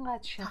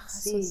اینقدر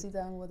شخصی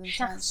در مورد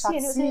شخصی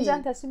یعنی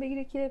زن تصمیم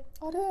بگیره که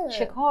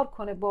چه کار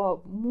کنه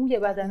با موی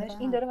بدنش،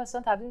 این داره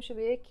مثلا تبدیل میشه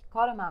به یک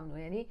کار ممنوع.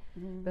 یعنی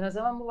به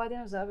نظر من ما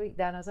باید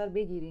در نظر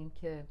بگیریم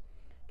که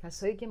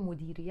کسایی که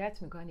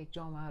مدیریت میکنن یک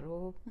جامعه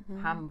رو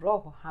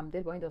همراه و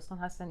همدل با این داستان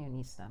هستن یا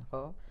نیستن.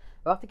 خب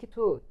وقتی که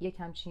تو یک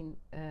همچین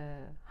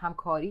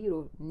همکاری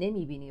رو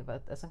نمیبینی و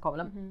اصلا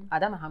کاملا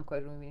عدم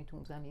همکاری رو میبینی تو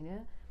اون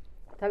زمینه،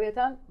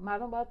 طبیعتا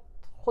مردم باید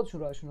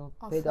خودشون راهشون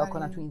رو پیدا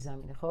کنن تو این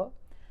زمینه. خب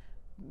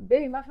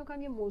ببین من فکر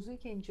کنم یه موضوعی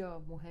که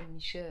اینجا مهم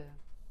میشه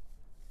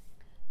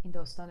این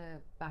داستان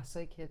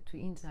بحثایی که تو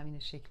این زمینه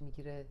شکل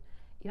میگیره،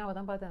 این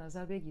آدم باید در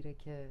نظر بگیره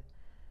که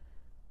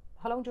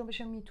حالا اون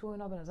جنبش میتو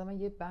اینا به نظر من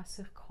یه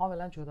بحث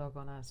کاملا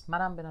جداگانه است.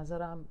 منم به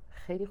نظرم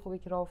خیلی خوبه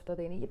که راه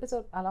افتاده. یعنی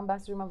بذار الان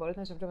بحث رو من وارد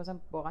نشم چون مثلا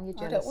واقعا یه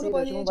جلسه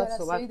راجع به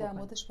صحبت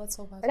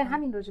کنیم. ولی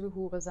همین راجع به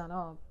حقوق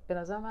زنا به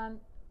نظر من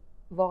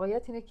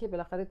واقعیت اینه که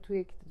بالاخره توی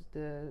یک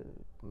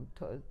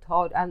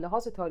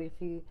لحاظ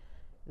تاریخی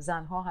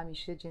زنها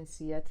همیشه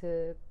جنسیت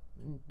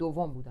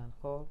دوم بودن.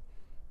 خب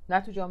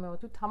نه تو جامعه،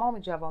 تو تمام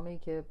جوامعی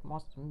که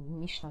ما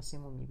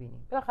میشناسیم و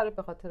میبینیم بالاخره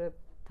به خاطر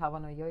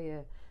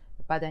توانایی‌های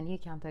بدنی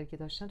کمتری که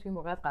داشتن توی این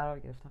موقعیت قرار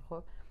گرفتن.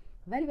 خب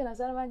ولی به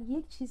نظر من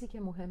یک چیزی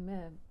که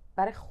مهمه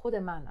برای خود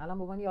من الان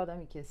به عنوان یه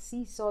آدمی که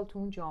 30 سال تو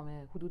اون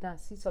جامعه، حدوداً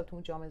 30 سال تو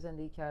اون جامعه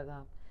زندگی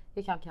کردم،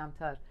 یکم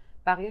کمتر،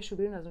 بقیه شو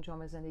بیرون از اون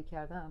جامعه زندگی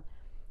کردم،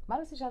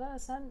 من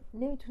اصلا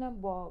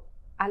نمیتونم با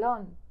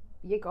الان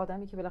یک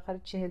آدمی که بالاخره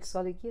 40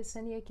 سالگی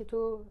سنیه که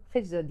تو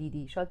خیلی زیاد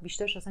دیدی، شاید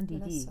بیشترش اصلا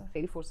دیدی،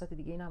 خیلی فرصت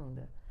دیگه ای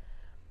نمونده،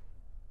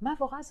 من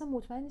واقعا اصلا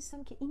مطمئن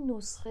نیستم که این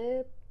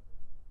نسخه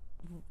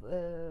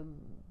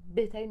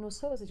بهترین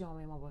نسخه واسه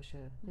جامعه ما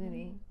باشه.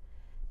 میدونی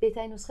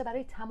بهترین نسخه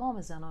برای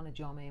تمام زنان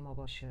جامعه ما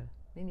باشه.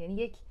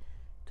 یعنی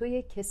تو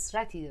یک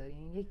کثرتی داری،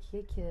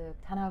 یک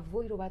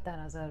تنوعی رو باید در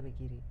نظر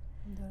بگیری.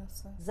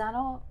 درسته.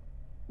 زنا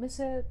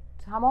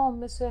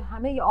مثل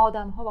همه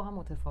آدم‌ها با هم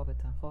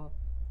متفاوتن. خب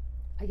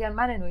اگر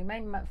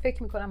من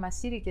فکر می‌کنم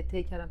مسیری که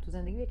طی کردم تو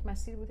زندگی یک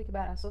مسیری بوده که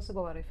بر اساس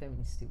باورهای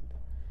فمینیستی بوده.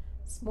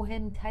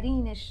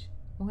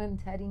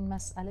 مهمترین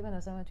مسئله به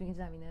نظر من تو این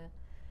زمینه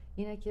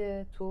اینه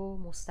که تو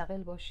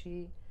مستقل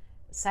باشی،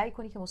 سعی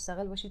کنی که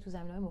مستقل باشی تو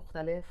زمینه‌های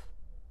مختلف.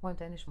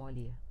 مهمترینش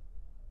مالیه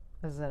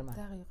به نظر من.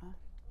 دقیقاً.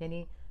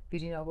 یعنی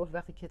ویرجینیا وولف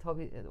وقتی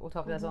کتاب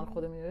اتاق رضایت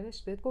خودم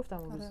نوشت بهت گفتم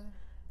اون روز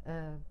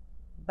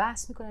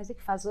بحث میکنه از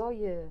یک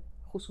فضای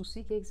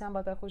خصوصی که یک زن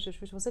باید در خودش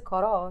داشته باشه واسه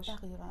کاراش.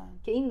 دقیقاً.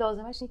 که این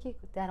لازمش اینه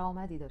که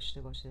درآمدی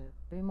داشته باشه.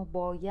 ببین ما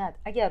باید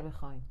اگر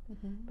بخوایم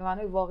به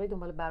معنای واقعی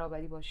دنبال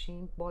برابری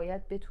باشیم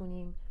باید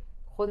بتونیم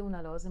خودمون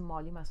علاوه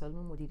مالی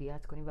مسائلمون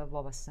مدیریت کنیم و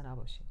وابسته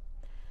نباشیم.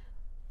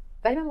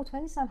 ولی من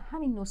مطمئن نیستم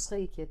همین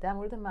نسخه‌ای که در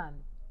مورد من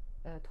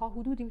تا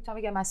حدودی میتونم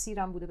بگم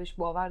مسیرم بوده، بهش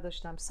باور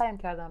داشتم، سعی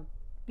کردم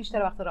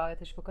بیشتر وقت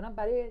رعایتش بکنم،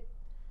 برای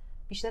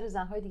بیشتر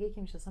زن‌های دیگه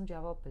که میشناسم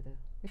جواب بده.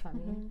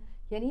 میفهمی؟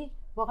 یعنی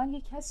واقعا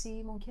یک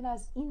کسی ممکنه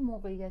از این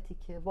موقعیتی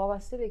که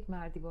وابسته به یک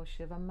مردی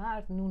باشه و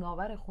مرد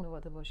نوناور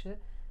خانواده باشه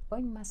با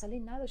این مسئله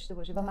نداشته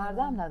باشه و مرد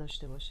هم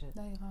نداشته باشه.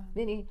 دقیقاً.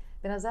 یعنی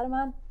به نظر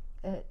من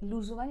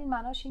لزوما این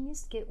معناش این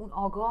نیست که اون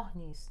آگاه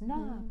نیست.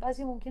 نه،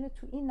 بعضی ممکنه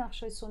تو این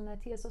نقشای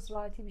سنتی احساس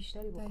راحتی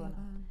بیشتری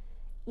بکنن.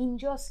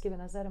 اینجاست که به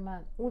نظر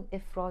من اون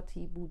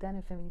افراطی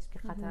بودن فمینیسم که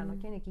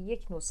خطرناکه، اینه که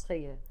یک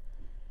نسخه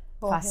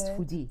فست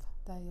فودی،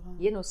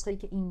 یه نسخه‌ای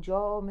که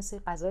اینجا مثل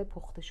غذای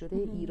پخته شده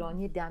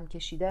ایرانی دم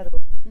کشیده رو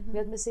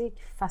میاد مثل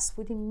یک فست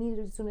فودی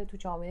میرزونه تو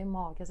جامعه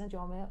ما که اصلا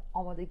جامعه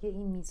آمادگی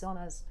این میزان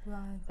از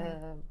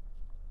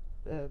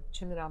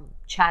چه میدونم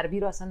چربی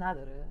رو اصلا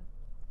نداره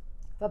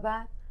و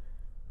بعد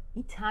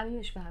این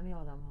تعمیمش به همه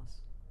آدم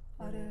هاست.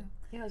 آره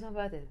این اصلا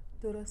بده.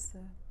 درسته.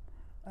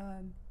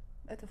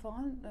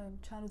 اتفاقا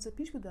چند روز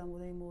پیش بود در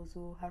مورد این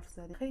موضوع حرف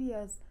زدیم. خیلی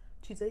از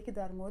چیزایی که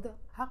در مورد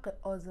حق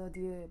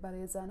آزادی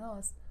برای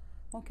زناست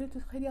ممکنه تو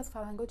خیلی از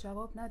فرهنگ‌ها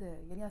جواب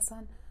نده. یعنی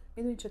اصلا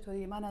میدونین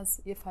چطوری؟ من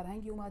از یه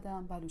فرهنگی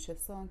اومدم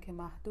بلوچستان که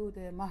محدود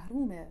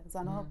محرومه،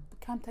 زنها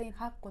کمترین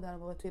حق رو در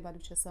واقع توی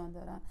بلوچستان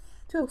دارن،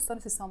 توی استان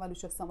سیستان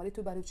بلوچستان، ولی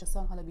توی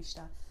بلوچستان حالا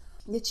بیشتر.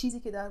 یه چیزی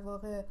که در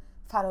واقع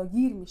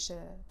فراگیر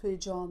میشه توی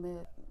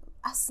جامعه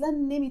اصلا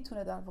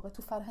نمیتونه در واقع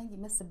تو فرهنگی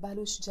مثل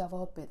بلوچ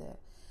جواب بده.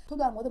 تو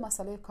در مورد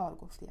مسئله کار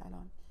گفتی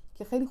الان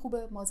که خیلی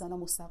خوبه ما زنا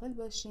مستقل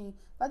باشیم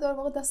و در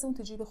واقع دستمون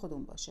تو جیب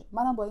خودمون باشه.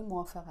 منم با این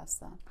موافق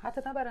هستم.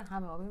 حتی نه برای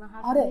همه، من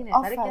حرف اینه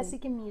برای کسی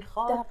که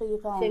میخواد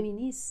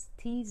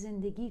فمینیستی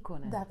زندگی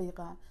کنه.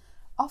 دقیقاً.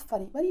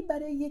 آفرین. ولی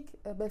برای یک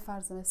به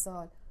فرض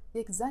مثال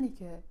یک زنی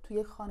که توی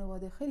یک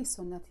خانواده خیلی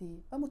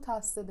سنتی و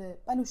متعصب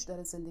بلوچ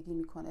داره زندگی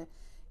میکنه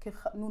که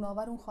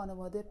نوناور اون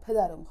خانواده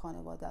پدر اون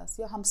خانواده است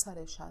یا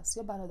همسرش هست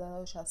یا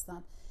برادرهاش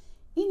هستن،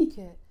 اینی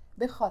که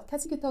بخواد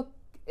کسی که تا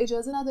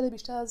اجازه نداره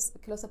بیشتر از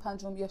کلاس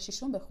 5 یا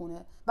 6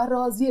 بخونه و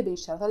راضیه به این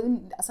شرط،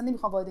 اصلا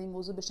نمیخوام وارد این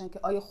موضوع بشن که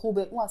آیا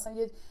خوبه، اون اصلا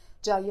یه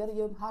جریان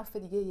یه حرف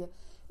دیگه ایه.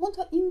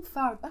 منتها این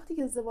فرد وقتی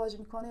که ازدواج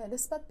میکنه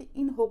نسبت به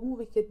این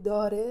حقوقی که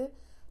داره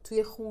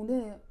توی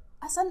خونه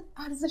اصلا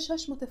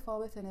ارزشش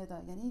متفاوته. ندا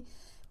یعنی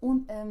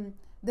اون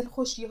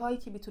دلخوشی هایی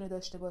که میتونه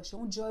داشته باشه،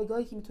 اون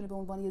جایگاهی که میتونه به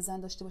عنوان یه زن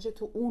داشته باشه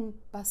تو اون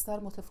بستر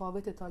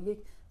متفاوته تا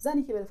یک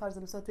زنی که به فرض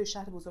مثال توی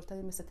شهر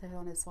بزرگتری مثل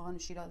تهران، اصفهان و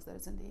شیراز داره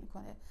زندگی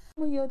میکنه.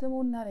 ما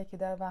یادمون نره که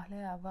در وهله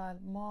اول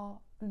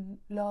ما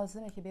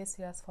لازمه که به یه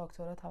سری از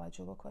فاکتورها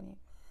توجه بکنیم.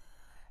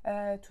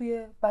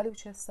 توی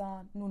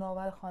بلوچستان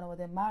نوناور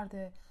خانواده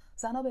مرده،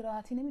 زنها به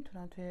راحتی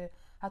نمیتونن توی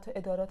حتی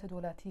ادارات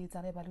دولتی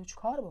زن بلوچ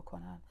کار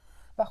بکنن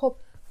و خب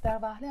در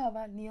وهله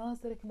اول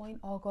نیاز داره که ما این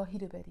آگاهی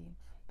رو بدیم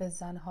به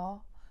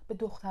زنها، به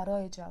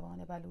دخترای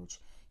جوان بلوچ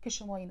که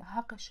شما این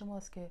حق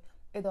شماست که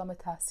ادامه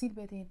تحصیل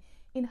بدین،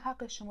 این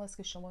حق شماست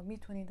که شما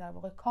میتونین در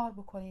واقع کار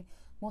بکنین،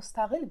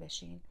 مستقل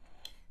بشین.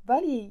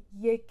 ولی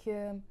یک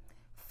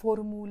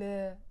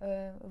فرمول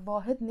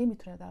واحد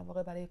نمیتونه در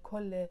واقع برای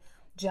کل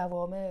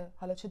جوامع،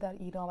 حالا چه در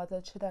ایران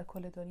و چه در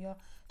کل دنیا،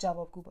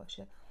 جوابگو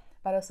باشه.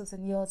 بر اساس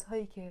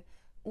نیازهایی که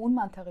اون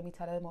منطقه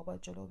میطلبه ما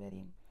باید جلو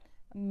بریم.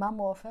 من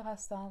موافق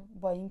هستم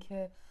با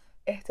اینکه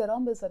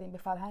احترام بذاریم به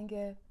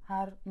فرهنگ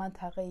هر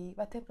منطقه‌ای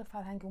و طبق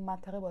فرهنگ اون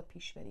منطقه باید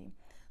پیش بریم.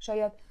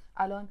 شاید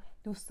الان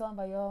دوستان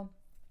و یا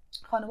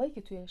خانمایی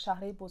که توی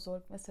شهرهای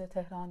بزرگ مثل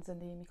تهران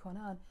زندگی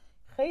میکنن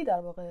خیلی در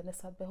واقع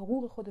نسبت به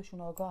حقوق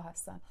خودشون آگاه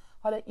هستن.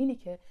 حالا اینی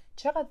که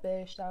چقدر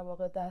بهش در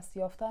واقع دست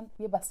یافتن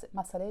یه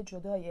مسئله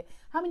جداییه،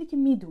 همینی که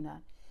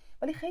میدونن.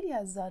 ولی خیلی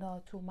از زنها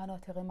تو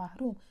مناطق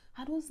محروم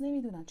هنوز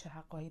نمیدونن چه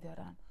حقایی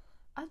دارن،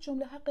 از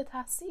جمله حق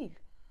تحصیل.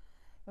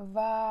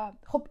 و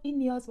خب این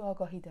نیاز به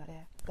آگاهی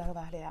داره در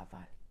وهله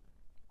اول.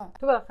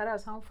 تو بالاخره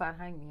از همون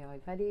فرهنگ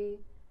میای، ولی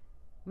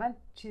من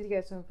چیزی که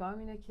اصلا میفهمم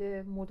اینه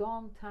که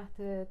مدام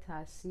تحت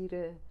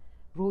تاثیر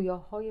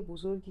رویاهای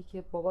بزرگی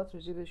که بابات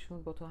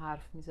راجبشون با تو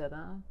حرف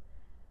میزدن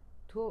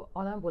تو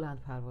آدم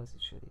بلند پروازی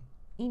شدی.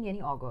 این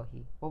یعنی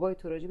آگاهی. بابای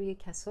تو راجب یه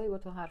کسایی با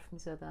تو حرف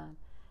میزدن،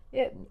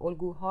 یه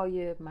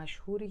الگوهای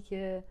مشهوری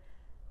که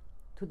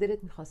تو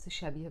دلت میخواسته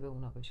شبیه به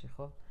اونا بشی.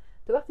 خب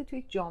تو وقتی تو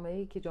یک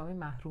جامعه‌ای که جامعه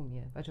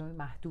محرومیه و جامعه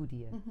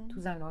محدودیه تو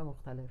زمینه‌های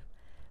مختلف،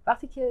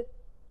 وقتی که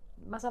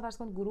مثلا فرض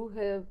کن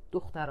گروه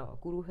دخترها،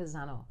 گروه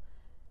زنا،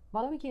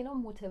 مادامی که اینا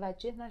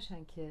متوجه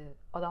نشن که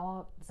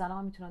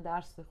زنها میتونن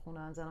درس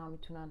بخونن، زنها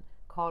میتونن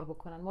کار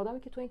بکنن، مادامی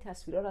که تو این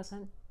تصویرها رو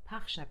اصلا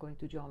پخش نکنی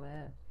تو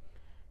جامعه،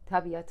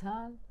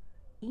 طبیعتاً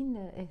این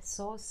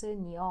احساس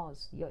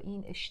نیاز یا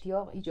این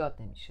اشتیاق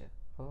ایجاد نمیشه.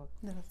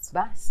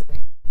 بحث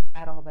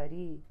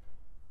برابری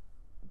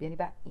یعنی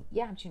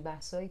یه همچین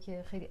بحثایی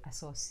که خیلی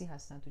اساسی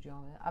هستن تو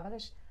جامعه،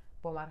 اولش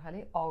با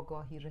مرحله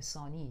آگاهی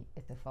رسانی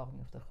اتفاق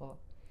میفته. خب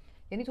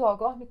یعنی تو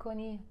آگاه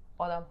میکنی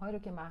آدم‌هایی رو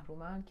که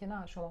محرومن که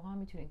نه، شما هم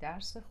میتونید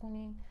درس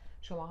بخونین،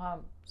 شما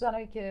هم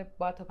زنایی که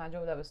باید تا 5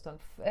 دبستان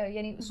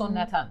یعنی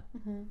سنتن،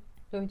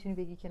 تو میتونی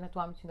بگی که نه، تو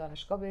هم میتونی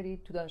دانشگاه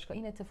برید، تو دانشگاه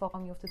این اتفاقا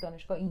میفته،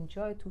 دانشگاه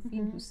اینجا، تو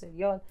فیلم، تو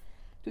سریال،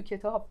 تو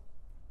کتاب،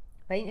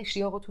 و این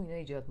اشتیاقو تو اینا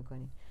ایجاد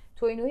میکنی.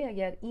 تو اینوی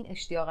اگر این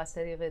اشتیاق از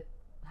طریق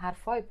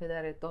حرفای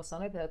پدرت،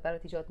 داستانای پدرت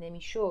برات ایجاد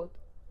نمیشد،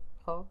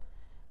 خب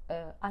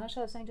الان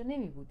شاید اصلا اینجا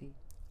نمیبودی.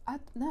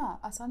 نه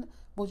اصلا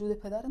وجود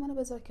پدر منو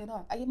بذار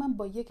کنار. اگه من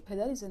با یک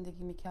پدری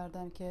زندگی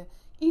میکردم که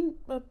این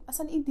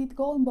اصلا این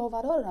دیدگاه و این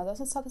باورا رو نداره،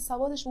 اصلا سطح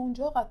سوادش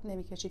اونجا قد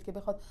نمیکشید که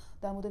بخواد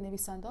در مورد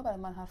نویسنده برای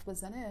من حرف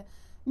بزنه،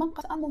 من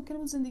قطعا ممکنه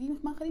اون زندگی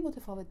من خیلی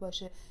متفاوت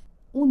باشه.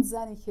 اون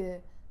زنی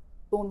که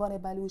به عنوان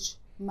بلوچ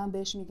من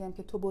بهش میگم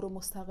که تو برو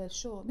مستقل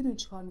شو، میدونی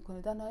چیکار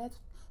میکنه؟ در نهایت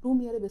رو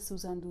میاره به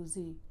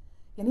سوزندوزی.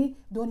 یعنی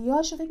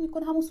دنیاشو فکر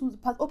میکنه همون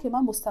پس اوکی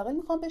من مستقل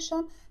میخوام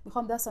بشم،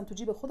 میخوام دستم تو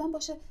جیب خودم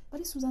باشه،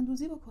 ولی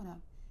سوزندوزی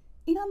بکنم.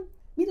 اینم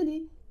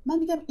میدونی من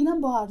میگم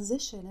اینم با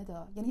ارزشه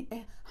ندا، یعنی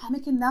همه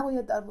که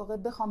نباید در واقع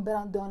بخوام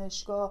برن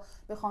دانشگاه،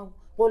 بخوام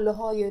قله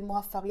های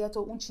موفقیت و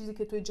اون چیزی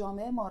که توی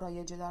جامعه ما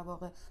رایجه در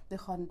واقع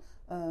بخوان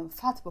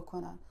فتح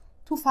بکنن.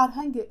 تو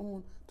فرهنگ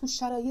اون، تو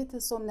شرایط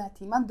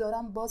سنتی، من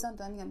دارم بازم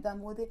دارم میگم در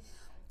مورد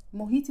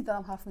محیطی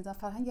دارم حرف میزنم،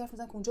 فرهنگی حرف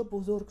میزنم که اونجا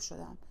بزرگ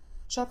شدن.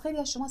 شاید خیلی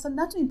از شما اصلا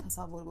نتونین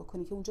تصور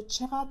بکنی که اونجا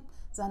چقدر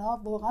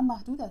زنها واقعا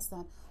محدود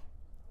هستن،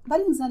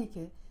 ولی اون زنی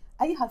که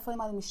اگه حرفای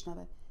منو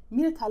میشنوه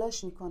میره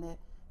تلاش میکنه،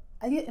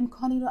 اگه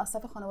امکانی رو از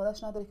طرف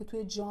خانواده‌اش نداره که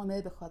توی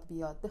جامعه بخواد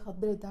بیاد، بخواد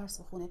بره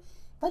درس بخونه،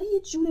 ولی یه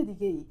جور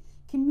دیگه‌ای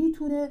که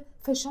میتونه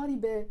فشاری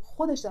به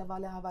خودش در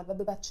وهله اول و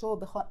به بچه‌ها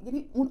بخواد،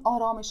 یعنی اون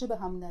آرامشه به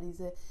هم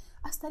نریزه،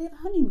 از طریق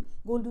همین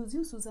گلدوزی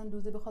و سوزن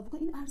دوزی بخواد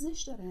بکنه، این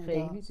ارزش داره.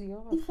 خیلی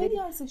زیاد، این خیلی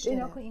ارزش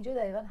داره. اینجا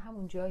دقیقاً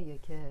همون جاییه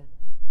که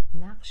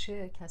نقش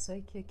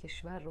کسایی که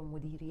کشور رو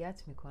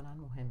مدیریت میکنن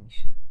مهم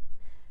میشه.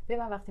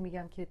 من وقتی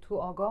میگم که تو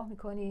آگاه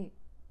میکنی،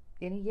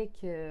 یعنی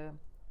یک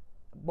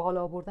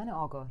بالا بردن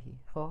آگاهی.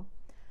 خب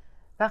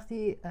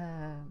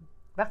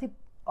وقتی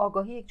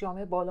آگاهی یک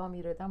جامعه بالا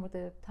میره در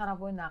مورد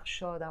تنوع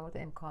نقشا، در مورد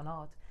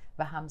امکانات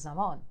و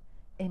همزمان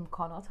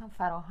امکانات هم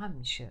فراهم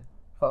میشه.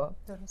 خب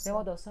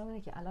ما داستان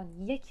اینه که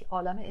الان یک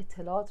عالم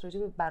اطلاعات راجع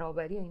به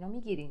برابری و اینا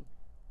میگیریم،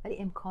 ولی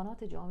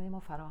امکانات جامعه ما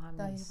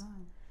فراهم نیست.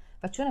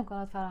 و چون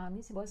امکانات فراهم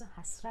نیست باعث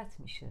حسرت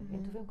میشه.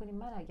 یعنی تو فکر کنی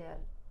من اگر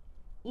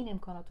این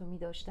امکانات رو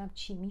میداشتم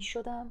چی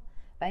میشدم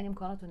و این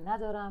امکانات رو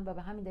ندارم و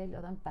به همین دلیل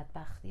آدم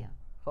بدبختیم.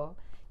 خب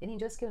یعنی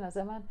اینجاست که به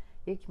نظر من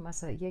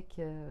یک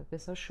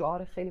بسیار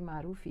شعار خیلی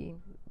معروفی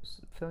این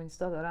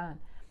فمینیستا دارن،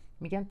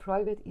 میگن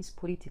private is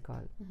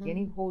political،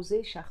 یعنی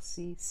حوزه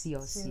شخصی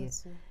سیاسیه.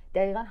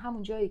 دقیقا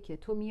همون جایی که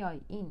تو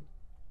میای این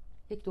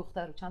یک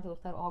دختر و چند تا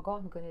دختر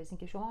آگاه میکنی از این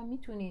که شما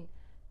میتونین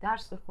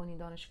درس بخونین،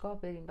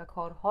 دانشگاه برین و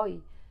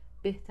کارهایی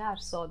بهتر،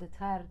 ساده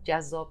تر،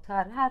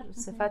 جذابتر، هر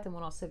صفت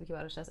مناسبی که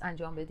براش هست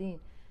انجام بدین،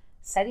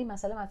 سریع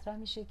مسئله مطرح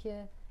میشه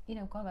که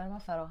این امکان برای من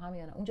فراهم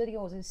یا نه. اونجا دیگه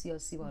حوزه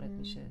سیاسی وارد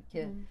میشه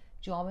که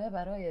جامعه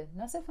برای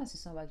نه صرفا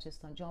سیستان و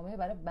بلوچستان، جامعه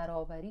برای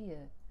برابری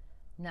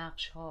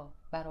نقش ها،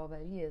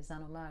 برابری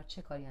زن و مرد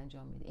چه کاری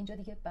انجام میده. اینجا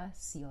دیگه بحث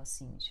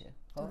سیاسی میشه.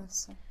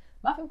 درسته.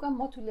 من فکر می‌کنم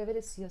ما تو لول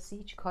سیاسی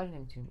هیچ کاری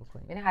نمیتونیم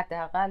بکنیم، یعنی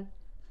حداقل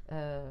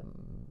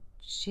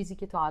چیزی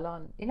که تا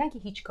الان، اینه که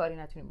هیچ کاری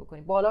نتونیم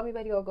بکنیم، بالا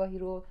میبری آگاهی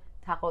رو،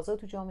 تقاضا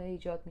تو جامعه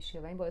ایجاد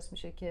میشه و این باعث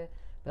میشه که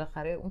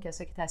بالاخره اون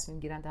کسایی که تصمیم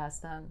گیرنده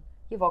هستن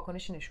یه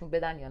واکنشی نشون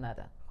بدن یا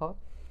ندن. خب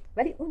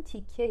ولی اون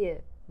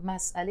تیکه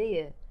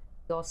مسئله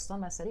داستان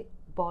مسئله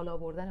بالا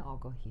بردن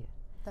آگاهیه.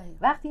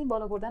 وقتی این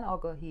بالا بردن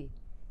آگاهی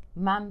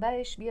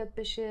منبعش بیاد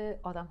بشه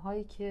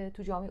آدم‌هایی که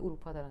تو جامعه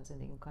اروپا دارن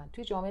زندگی میکنن،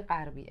 توی جامعه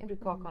غربی،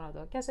 امریکا،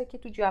 کانادا، کسایی که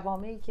تو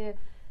جوامعی که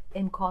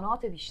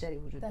امکانات بیشتری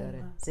وجود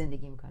داره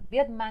زندگی میکنن،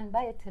 بیاد منبع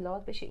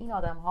اطلاعات بشه این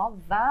آدم‌ها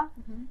و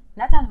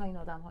نه تنها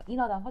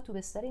این آدم‌ها تو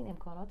بستر این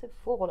امکانات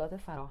فوق‌العاده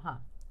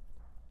فراهم.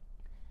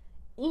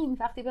 این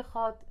وقتی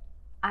بخواد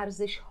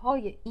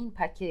ارزش‌های این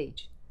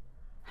پکیج،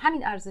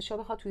 همین ارزش‌ها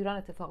بخواد تو ایران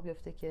اتفاق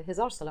بیفته که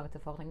 1000 سال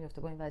اتفاق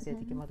نمیفته با این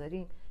وضعیتی که ما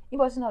داریم، این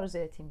باعث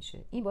نارضایتی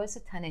میشه، این باعث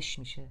تنش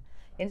میشه.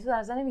 یعنی تو در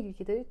نظر نمیگیری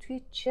که داری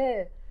توی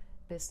چه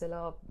به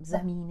اصطلاح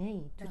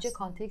زمینه‌ای، تو چه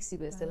کانتکستی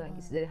به اصطلاح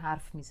انگلیسی داری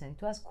حرف میزنی،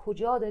 تو از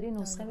کجا داری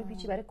نسخه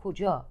میپیچی برای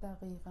کجا.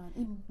 دقیقاً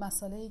این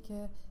مسئله‌ای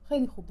که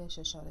خیلی خوب بهش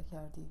اشاره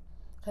کردی.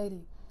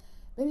 خیلی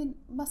ببین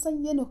مثلا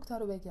یه نکته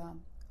رو بگم،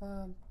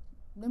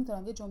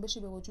 نمیدونم یه جنبشی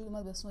به وجود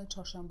اومد به اسم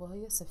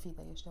چهارشنبه‌های سفید،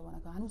 اگه اشتباه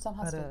نکنم هنوزم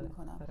هست فکر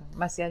می‌کنم.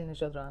 مسیحی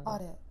نژاد رو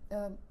آره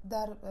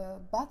در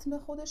بطن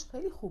خودش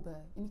خیلی خوبه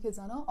اینی که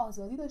زن‌ها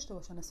آزادی داشته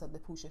باشن نسبت به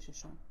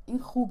پوشششون، این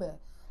خوبه.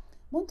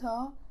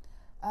 منتها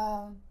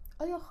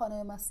آیا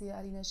خانم مسیح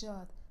علی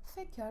نژاد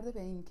فکر کرده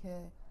به این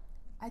که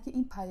اگه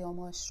این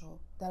پیاماش رو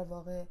در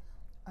واقع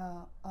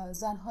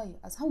زن‌هایی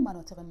از همون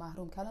مناطق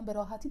محروم که الان به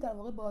راحتی در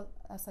واقع با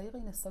از طریق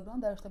این اینستاگرام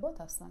در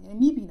ارتباط هستن، یعنی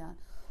می‌بینن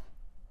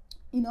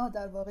اینا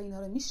در واقع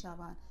اینا رو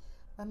میشنون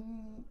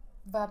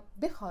و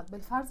بخواد به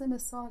فرض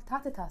مثال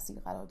تحت تاثیر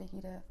قرار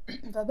بگیره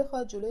و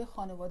بخواد جلوی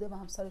خانواده و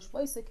همسرش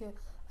وایسه که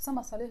اصلا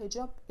مسئله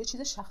حجاب یه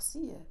چیز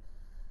شخصیه،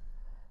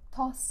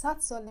 تا 100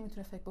 سال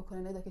نمیتونه فکر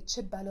بکنه نده که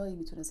چه بلایی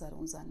میتونه سر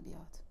اون زن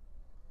بیاد.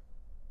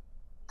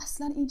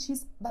 اصلا این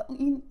چیز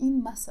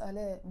این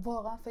مسئله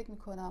واقعا فکر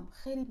میکنم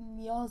خیلی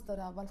نیاز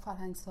داره اول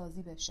فرهنگ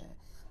سازی بشه،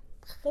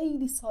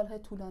 خیلی سالها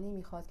طولانی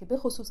میخواد که به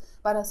خصوص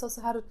بر اساس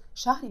هر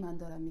شهری من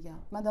دارم میگم،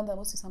 من دارم در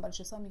مورد سیستان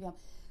بلوچستان میگم،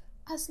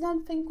 اصلا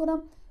فکر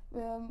کنم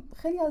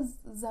خیلی از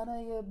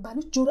زنای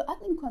بلوچ جرئت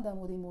نمیکنن در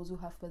مورد این موضوع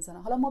حرف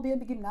بزنن. حالا ما بیایم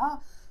بگیم نه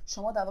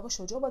شما در واقع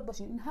شجاع باید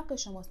باشین، این حق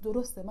شماست،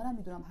 درسته، منم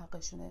میدونم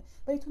حقشونه،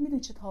 ولی تو میدونی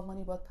چه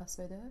تاوانی باید پس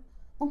بده؟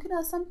 ممکنه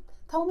اصلا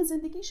تمام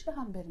زندگیش به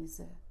هم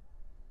بریزه،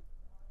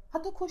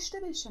 حتی کشته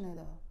بشه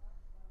ندا.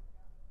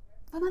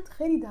 و من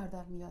خیلی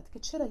دردم میاد که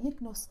چرا یک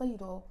نسخه‌ای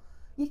رو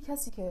یک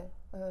کسی که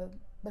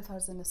به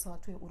فرض مثال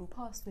توی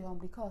اروپا است، توی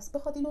آمریکا است،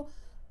 بخواد اینو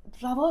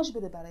رواج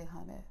بده برای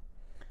همه.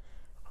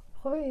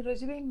 خب این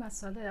راجع به این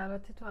مسئله،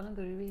 البته تو الان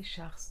داری به یه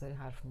شخص داری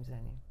حرف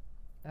میزنی،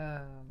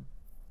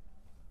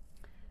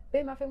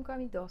 به من فکر می‌کنم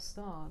این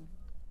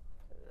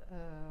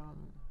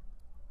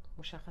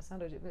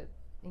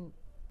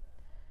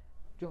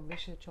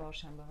جنبش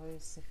چهارشنبه‌های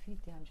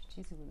سفید یا همچین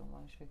چیزی بود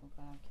عنوانش فکر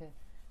می‌کنم که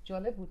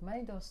جالب بود. من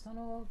این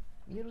داستانو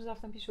یه روز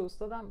رفتم پیش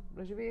استادم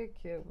راجع به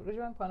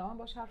من پانامان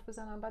باهاش حرف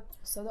بزنم. بعد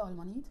استاد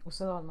آلمانی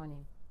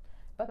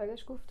بعد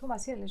برگشت گفت تو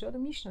مسیح النژاد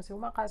رو میشناسی؟ و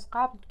من از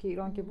قبل که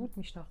ایران که بود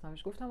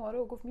میشناختمش. گفتم آره.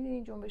 و گفت میدونی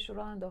این جنبش رو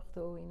راه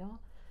انداخته و اینا.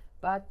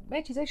 بعد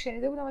من چیزایی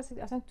شنیده بودم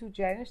اصلا تو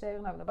جریانش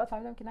دقیق نبودم. بعد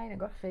فهمیدم که نه، این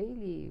انگار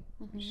خیلی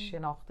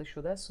شناخته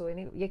شده است و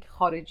یعنی یک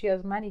خارجی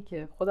از منی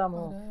که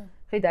خودمو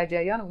خیلی در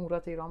جریان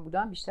امورات ایران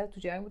بودم بیشتر تو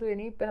جریان بود.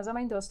 یعنی به نظر من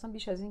این داستان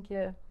بیش از این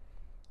که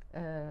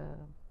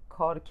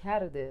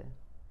کارکرد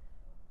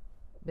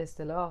به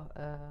اصطلاح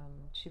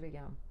چی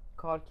بگم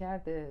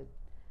کارکرد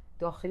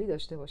داخلی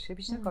داشته باشه،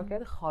 بیشتر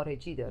کارکرد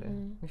خارجی داره.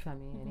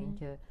 میفهمی؟ یعنی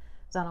اینکه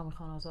زنا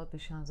میخوان آزاد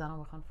بشن، زنا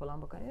میخوان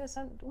فلان بکنن.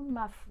 اصلا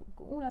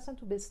اون اصلا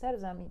تو بستر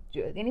زمین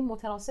یعنی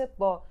متناسب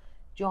با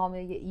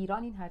جامعه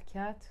ایران این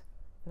حرکت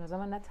به نظر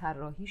من نه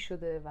طراحی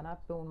شده و نه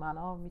به اون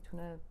معنا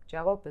میتونه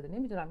جواب بده.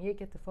 نمیدونم،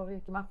 یک اتفاقیه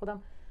که من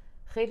خودم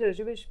خیلی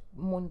راجبش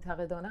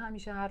منتقدانه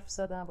همیشه حرف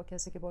زدم با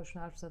کسی که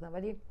باشون حرف زدم،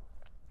 ولی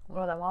اون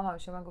آدم‌ها هم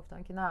همیشه من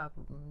گفتن که نه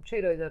چه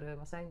ایرادی داره،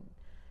 مثلا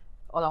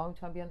آدم‌ها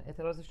میتونن بیان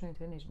اعتراضشون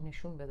اینطوری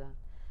نشون بدن.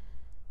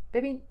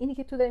 ببین اینی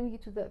که تو داری میگی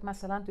تو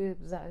مثلا توی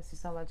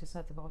سیستم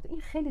بلوچستان اتفاق افتاد،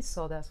 این خیلی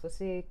ساده است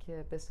واسه یک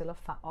به اصطلاح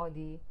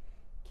فعالی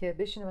که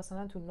بشینه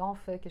مثلا تو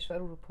ناف کشور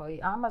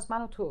اروپایی، اهم از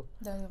من و تو،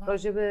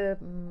 راجع به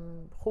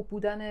خوب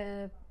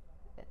بودن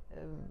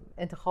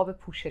انتخاب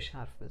پوشش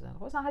حرف بزنه.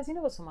 خب اصلا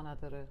هزینه واسه ما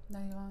نداره.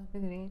 دقیقاً.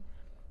 میدونی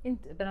این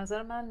به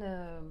نظر من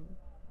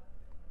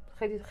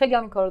خیلی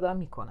هم این کارو دارن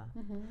میکنن.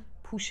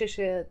 پوشش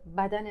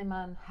بدن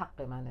من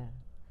حق منه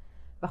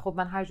و خب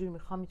من هر جوری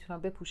میخوام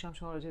میتونم بپوشم،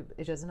 شما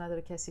اجازه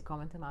نداره کسی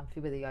کامنت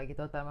منفی بده یا اگه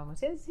داد بر من.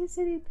 یه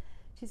سری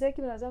چیزایی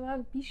که به نظر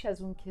من بیش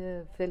از اون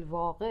که فی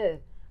الواقع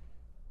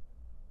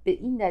به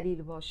این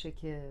دلیل باشه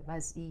که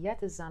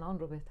وضعیت زنان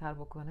رو بهتر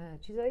بکنه،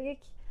 چیزای یک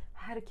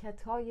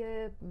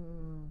حرکت‌های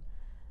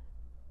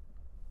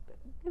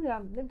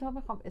نمیدونم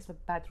میخوام اسم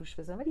بد روش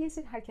بزنم، ولی یه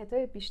سری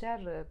حرکت‌های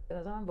بیشتر به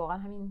نظر من واقعا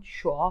همین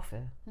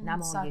شعافه،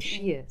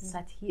 نمایشیه،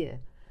 سطحیه.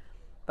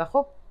 و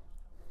خب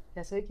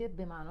کسایی که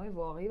به معنای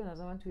واقعی به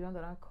نظر من تو ایران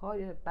دارن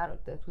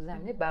تو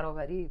زمینه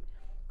برابری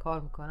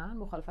کار میکنن،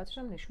 مخالفتش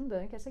هم نشون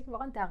دادن. کسایی که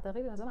واقعا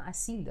دغدغه به نظر من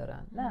اصیل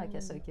دارن، نه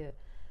کسایی که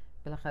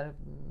بالاخره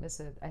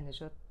مثل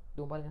نژاد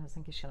دنبال این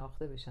هستن که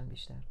شناخته بشن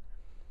بیشتر.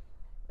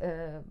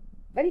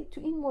 ولی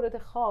تو این مورد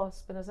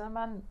خاص به نظر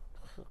من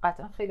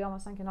قطعا خیلی هم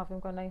هستن که نافی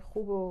میکنن این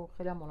خوب و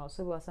خیلی هم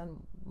مناسب و اصلا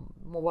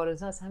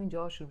مبارزه از همین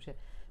جاها شروع میشه.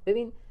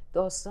 ببین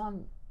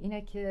داستان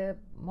اینه که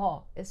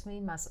ما اسم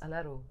این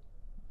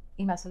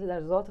مسئله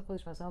در ذات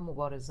خودش مثلا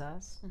مبارزه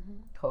است.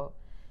 خب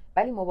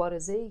ولی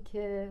مبارزه‌ای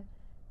که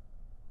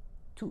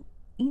تو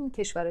این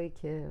کشورهایی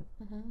که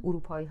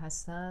اروپایی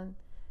هستن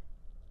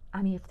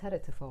عمیق‌تر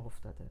اتفاق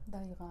افتاده.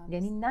 دقیقاً.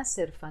 یعنی نه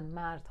صرفاً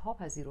مردها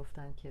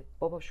پذیرفتن که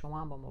بابا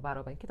شما هم با ما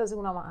برابرین، که تازه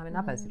اونها همه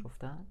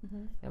نپذیرفتن.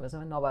 یعنی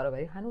مثلا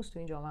نابرابری هنوز تو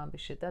این جامعه هم به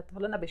شدت،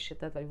 حالا نه به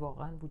شدت ولی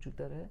واقعاً وجود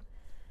داره.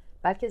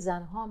 بلکه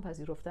زنها هم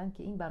پذیرفتن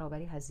که این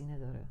برابری هزینه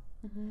داره.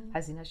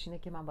 هزینه‌اش اینه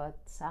که من باید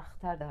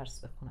سخت‌تر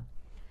درس بخونم.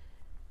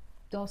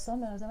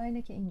 داستان به نظر من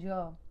اینه که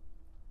اینجا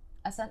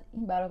اصلا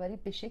این برابری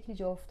به شکلی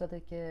جا افتاده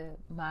که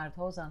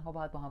مردها و زنها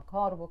باید با هم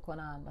کار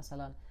بکنن.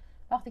 مثلا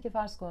وقتی که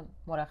فرض کن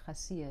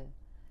مرخصی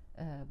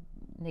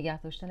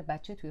نگه داشتن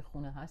بچه توی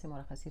خونه هست، یه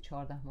مرخصی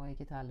 14 ماهه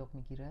که تعلق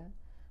میگیره،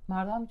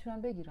 مردها هم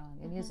میتونن بگیرن.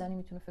 یعنی یه زنی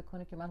میتونه فکر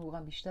کنه که من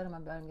حقوقم بیشتره،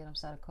 من برمیگردم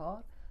سر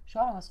کار،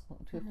 شوهرم از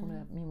توی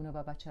خونه میمونه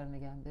و بچه رو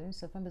نگه می‌داره. این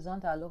صرفا به زن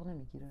تعلق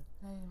نمیگیره.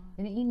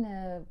 یعنی این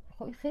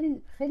خب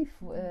خیلی خیلی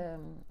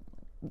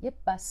یه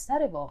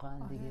بستر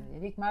واقعا دیگه.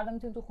 یعنی یک مرد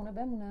میتونه تو خونه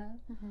بمونه،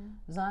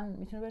 زن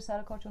میتونه بره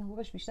سر کار چون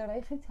حقوقش بیشتره و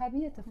این خیلی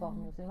طبیعی اتفاق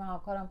میفته. من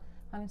همکارم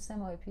همین 3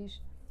 ماه پیش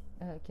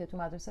که تو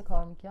مدرسه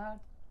کار میکرد،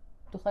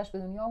 دخترش به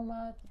دنیا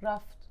اومد،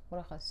 رفت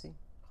مرخصی،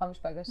 خانمش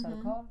برگشت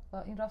سر کار و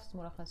این رفت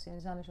مرخصی.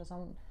 یعنی زنش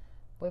اصلا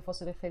با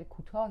فاصله خیلی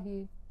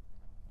کوتاهی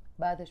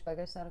بعدش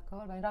برگشت سر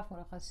کار و این رفت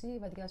مرخصی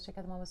و دیگه از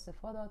شرکت ما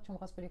استعفا داد چون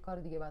می‌خواست بره کار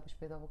دیگه بعدش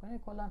پیدا بکنه.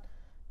 کلا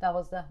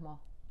 12 ماه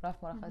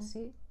رفت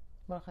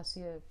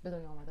مرخصی به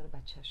دنیا اومده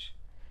بچه‌ش.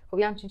 خب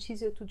یه همچین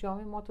چیزی رو تو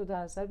جامعه ما تو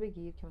در نظر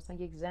بگیر که مثلا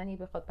یک زنی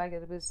بخواد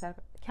برگرده به سر،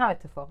 کم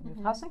اتفاق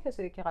میفته. اصلا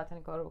کسایی که قطعا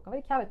این کارو بکنن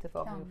ولی کم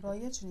اتفاق میفته،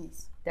 رایج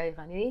نیست.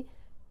 دقیقاً. یعنی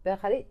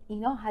بالاخره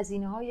اینا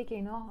هزینه‌هایی که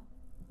اینا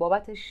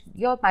بابتش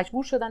یا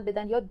مجبور شدن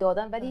بدن یا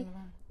دادن، ولی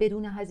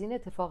بدون هزینه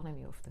اتفاق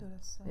نمیفته.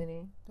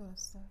 یعنی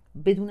درسته.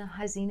 بدون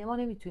هزینه ما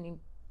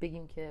نمیتونیم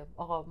بگیم که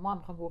آقا ما هم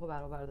می‌خوایم حقوق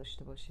برابر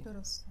داشته باشیم.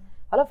 درسته.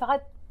 حالا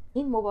فقط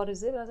این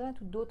مبارزه به نظر من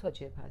تو 2 تا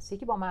جبهه هست،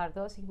 یکی با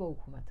مرداست، یکی با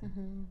حکومته.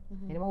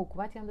 یعنی ما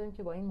حکومتی هم داریم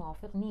که با این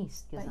موافق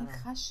نیست که این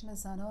خشم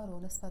زنا رو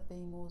نسبت به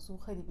این موضوع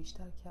خیلی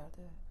بیشتر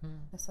کرده،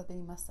 نسبت به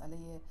این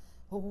مسئله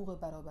حقوق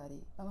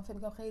برابری. و من فکر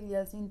می‌کنم خیلی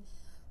از این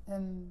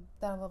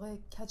در واقع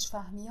کج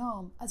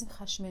فهمیام از این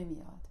خشمه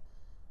میاد.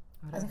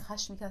 از این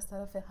خشمی که از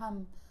طرف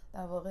هم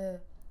در واقع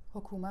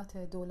حکومت،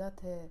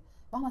 دولت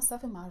و هم از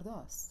طرف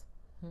مرداست.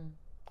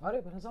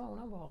 آره به نظرم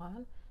اونم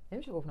واقعا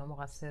نمیشه گفت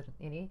مقصر.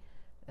 یعنی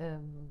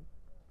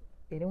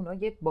یعنی اونا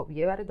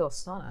یه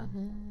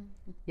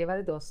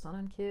ور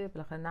داستانن که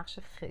بالاخره نقش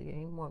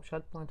خیلی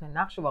شاید مهمترین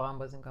نقش واقعا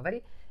بازی میکنن،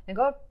 ولی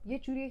انگار یه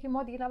جوریه که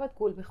ما دیگه نباید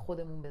گل به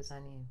خودمون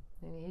بزنیم.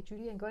 یعنی یه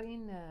جوری انگار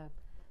این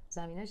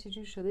زمینه‌اش یه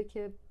جوری شده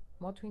که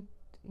ما تو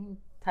این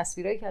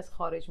تصویرایی که از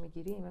خارج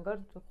میگیریم انگار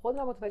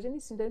خودمون متوجه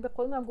نیستیم داریم به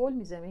خودمون گل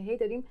میزنیم. هی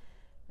داریم،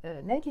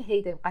 نه اینکه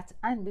هی داریم،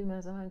 قطعاً به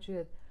نظر من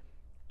توی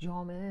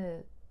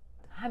جامعه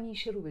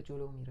همیشه رو به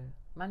جلو میره.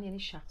 من یعنی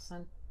شخصاً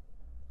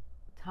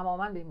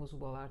تماماً به این موضوع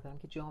باور دارم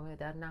که جامعه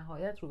در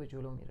نهایت رو به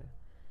جلو میره،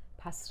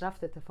 پس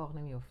رفت اتفاق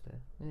نمیفته.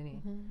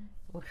 میدونی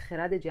اون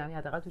خرد جمعی،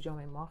 حداقل تو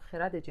جامعه ما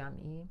خرد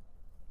جمعی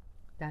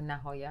در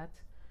نهایت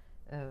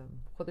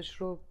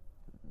خودش رو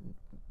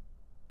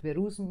به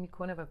روز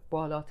میکنه و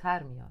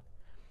بالاتر میاد.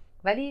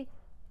 ولی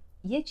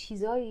یه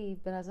چیزایی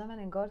به نظر من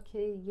انگار که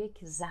یک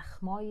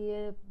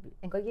زخمای،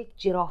 انگار یک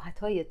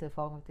جراحتای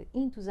اتفاق میفته.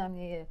 این تو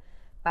زمینه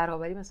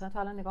برابری مثلا تو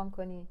الان نگاه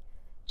میکنی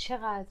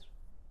چقدر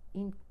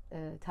این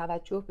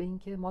توجه به این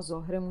که ما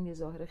ظاهرمون یه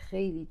ظاهر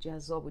خیلی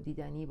جذاب و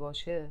دیدنی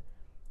باشه،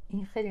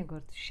 این خیلی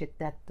انگار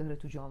شدت داره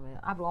تو جامعه.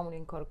 ابروامون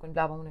این کارو کنیم،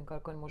 لبامون این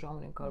کارو کنیم،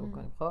 مژامون این کارو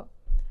بکنیم. خب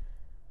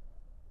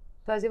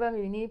تو از یه ور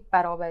می‌بینی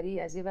برابری،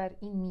 از یه ور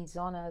این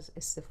میزان از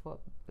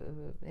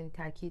یعنی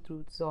تاکید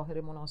رو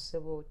ظاهر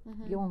مناسب و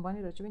یه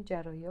عنوانی راجع به این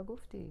جراحی‌ها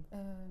گفتی،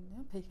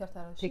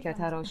 پیکر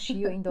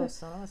تراشی و این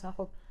داستانا. مثلا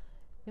خب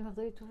یه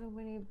مقداری تو فکر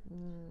می‌کنی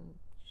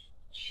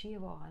چیه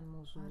واقعا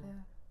موضوع؟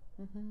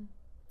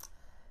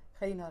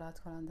 خیلی ناراحت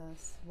کننده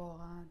است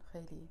واقعا.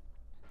 خیلی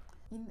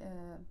این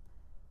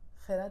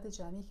خرد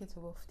جمعی که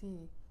تو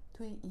گفتی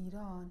توی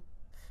ایران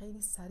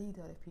خیلی سریع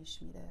داره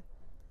پیش میره.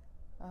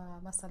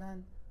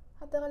 مثلا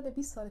حداقل به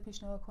 20 سال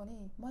پیش نگاه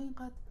کنی ما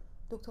اینقدر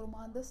دکتر و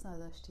مهندس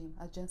نداشتیم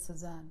از جنس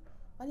زن،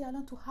 ولی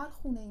الان تو هر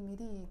خونه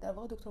میری در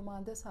واقع دکتر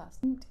مهندس هست.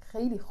 این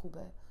خیلی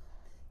خوبه،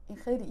 این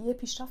خیلی یه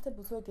پیشرفت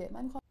بزرگه.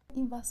 من میخوام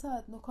این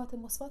وسط نکات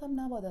مثبت هم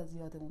نباید از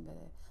یادمون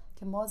بره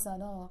که ما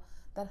زنا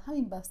در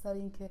همین بستر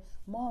این که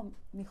ما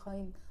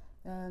میخوایم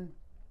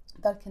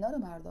در کنار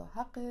مردا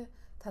حق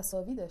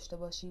تساوی داشته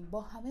باشیم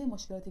با همه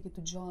مشکلاتی که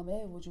تو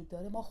جامعه وجود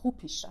داره، ما خوب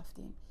پیش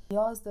رفتیم.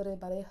 نیاز داره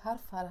برای هر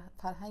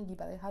فرهنگی،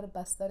 برای هر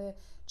بستر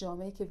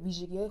جامعه‌ای که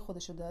ویژگی‌های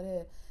خودشو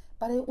داره،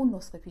 برای اون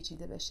نسخه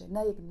پیچیده بشه،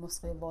 نه یک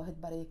نسخه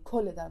واحد برای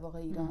کل در واقع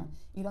ایران.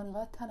 ایران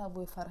اینقدر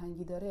تنوع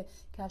فرهنگی داره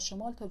که از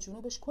شمال تا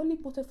جنوبش کلی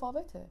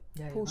متفاوته،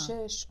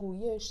 پوشش،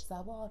 گویش،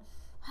 زبان،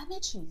 همه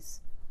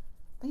چیز.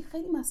 و این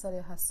خیلی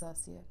مسئله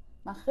حساسیه.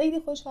 من خیلی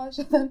خوشحال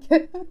شدم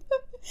که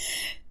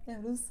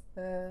امروز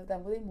در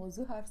مورد این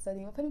موضوع حرف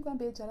زدیم و فکر می‌کنم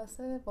به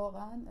جلسه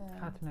واقعا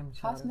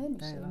ختم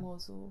نمیشه این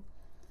موضوع.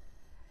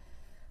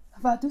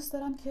 و دوست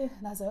دارم که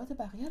نظرات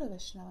بقیه رو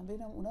بشنوم،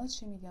 ببینم اونا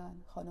چی میگن،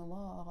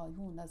 خانوما،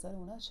 آقایون، نظر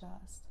اونا چه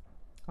هست.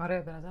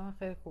 آره به نظر من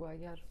خیلی خوبه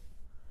اگر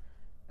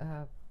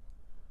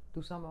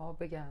دوستان به ما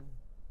بگن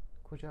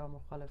کجا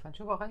مخالفن،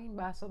 چون واقعا این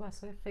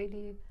بحث‌های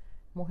خیلی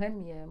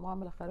مهمیه. ما هم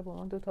بالاخره با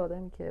اون دو تا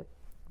آدمی که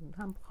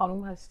هم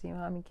خانوم هستیم،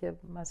 همین که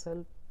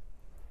مسائل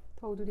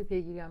تا حدودی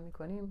پیگیری هم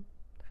میکنیم،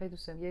 خیلی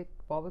دوست دارم یک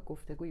باب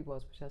گفتگویی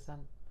باز بشه. اصلا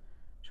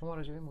شما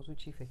راجع به موضوع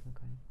چی فکر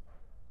میکنید؟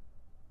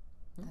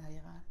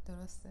 دقیقاً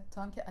درسته.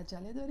 تو هم که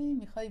عجله داری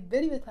میخوای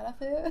بری به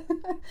طرف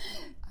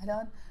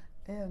الان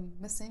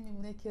مثل این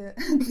میمونه که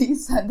به این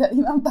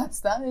صندلی من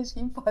بستمش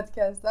این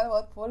پادکست رو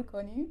باید پر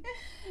کنیم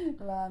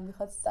و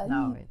میخواد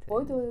سریع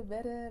بودو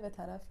بره به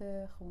طرف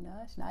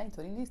خونش. نه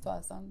اینطوری نیست، تو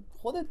اصلا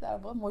خودت در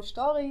واقع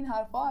مشتاق این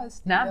حرفا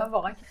هستی. نه من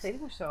واقعا که خیلی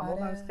مشتاقم،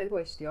 من خیلی با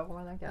اشتیاق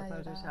اومدم که اصلا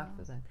راجعش حرف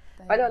بزنیم.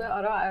 ولی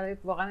آره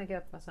واقعا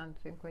اگه مثلا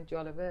فکر کنید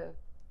جالبه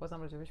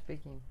بازم راجعش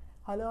بگیم.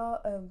 حالا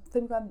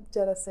فکر می‌کنم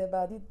جلسه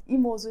بعدی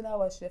این موضوع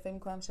نباشه، فکر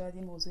می‌کنم شاید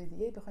این موضوع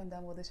دیگه بخوایم در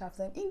موردش حرف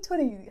بزنیم.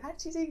 اینطوری هر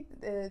چیزی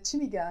چی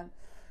میگن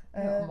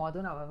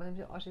مادون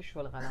اول آش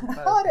شل قلم.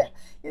 آره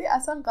یعنی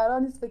اصلا قرار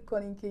نیست فکر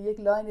کنیم که یک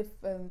لاین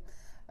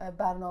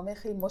برنامه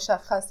خیلی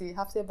مشخصی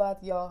هفته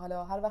بعد یا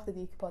حالا هر وقت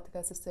دیگه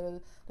پادکست استرال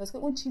درست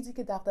کنیم اون چیزی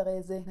که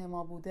دغدغه ذهن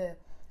ما بوده،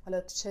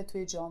 حالا چه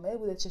توی جامعه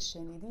بوده، چه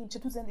شنیدیم، چه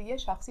تو زندگی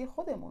شخصی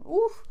خودمون،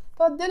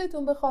 تا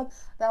دلتون بخواد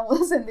در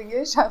مورد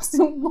زندگی شخصی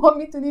ما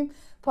میتونیم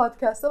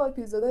پادکست ها و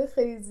اپیزودهای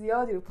خیلی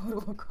زیادی رو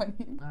پر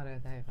بکنیم. آره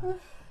دقیقاً.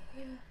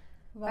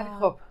 ولی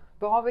خب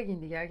به ما بگین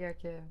دیگه اگر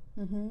که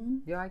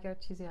یا اگر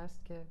چیزی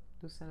هست که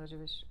دوستان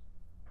راجبش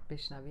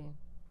بشنوین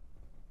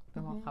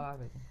به ما خبر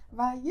بدین.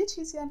 و یه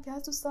چیزی هم که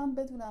از دوستان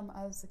بدونم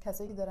از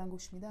کسایی که دارن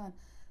گوش میدن،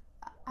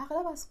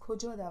 اغلب از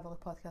کجا در واقع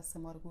پادکست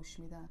ما رو گوش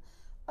میدن؟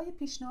 آیا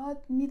پیشنهاد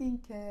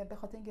میدین که به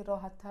خاطر اینکه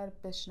راحت تر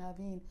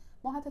بشنوین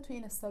ما حتی توی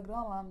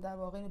اینستاگرام هم در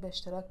واقع اینو به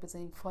اشتراک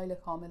بذاریم فایل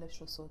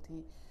کاملش رو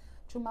صوتی؟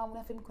 چون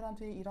معمولا فکر میکنم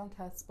توی ایران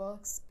کست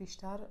باکس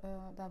بیشتر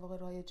در واقع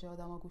رایجه،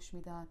 آدما گوش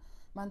میدن.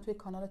 من توی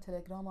کانال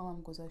تلگرام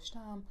هم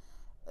گذاشتم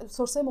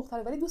سورس‌های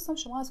مختلف، ولی دوستان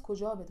شما از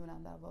کجا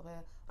بدونن در واقع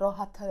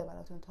راحت تره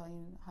براتون تا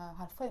این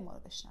حرفای ما رو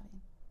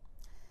بشنوین.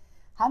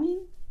 همین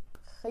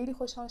خیلی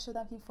خوشحال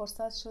شدم که این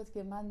فرصت شد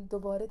که من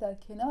دوباره در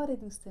کنار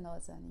دوست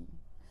نازنین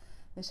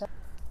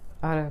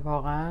آره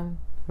واقعا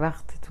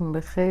وقتتون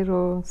بخیر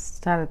و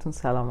سرتون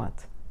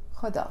سلامت.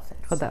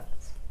 خداحافظ.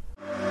 خداحافظ.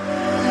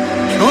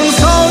 چون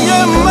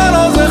سایه من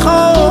از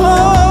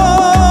خواب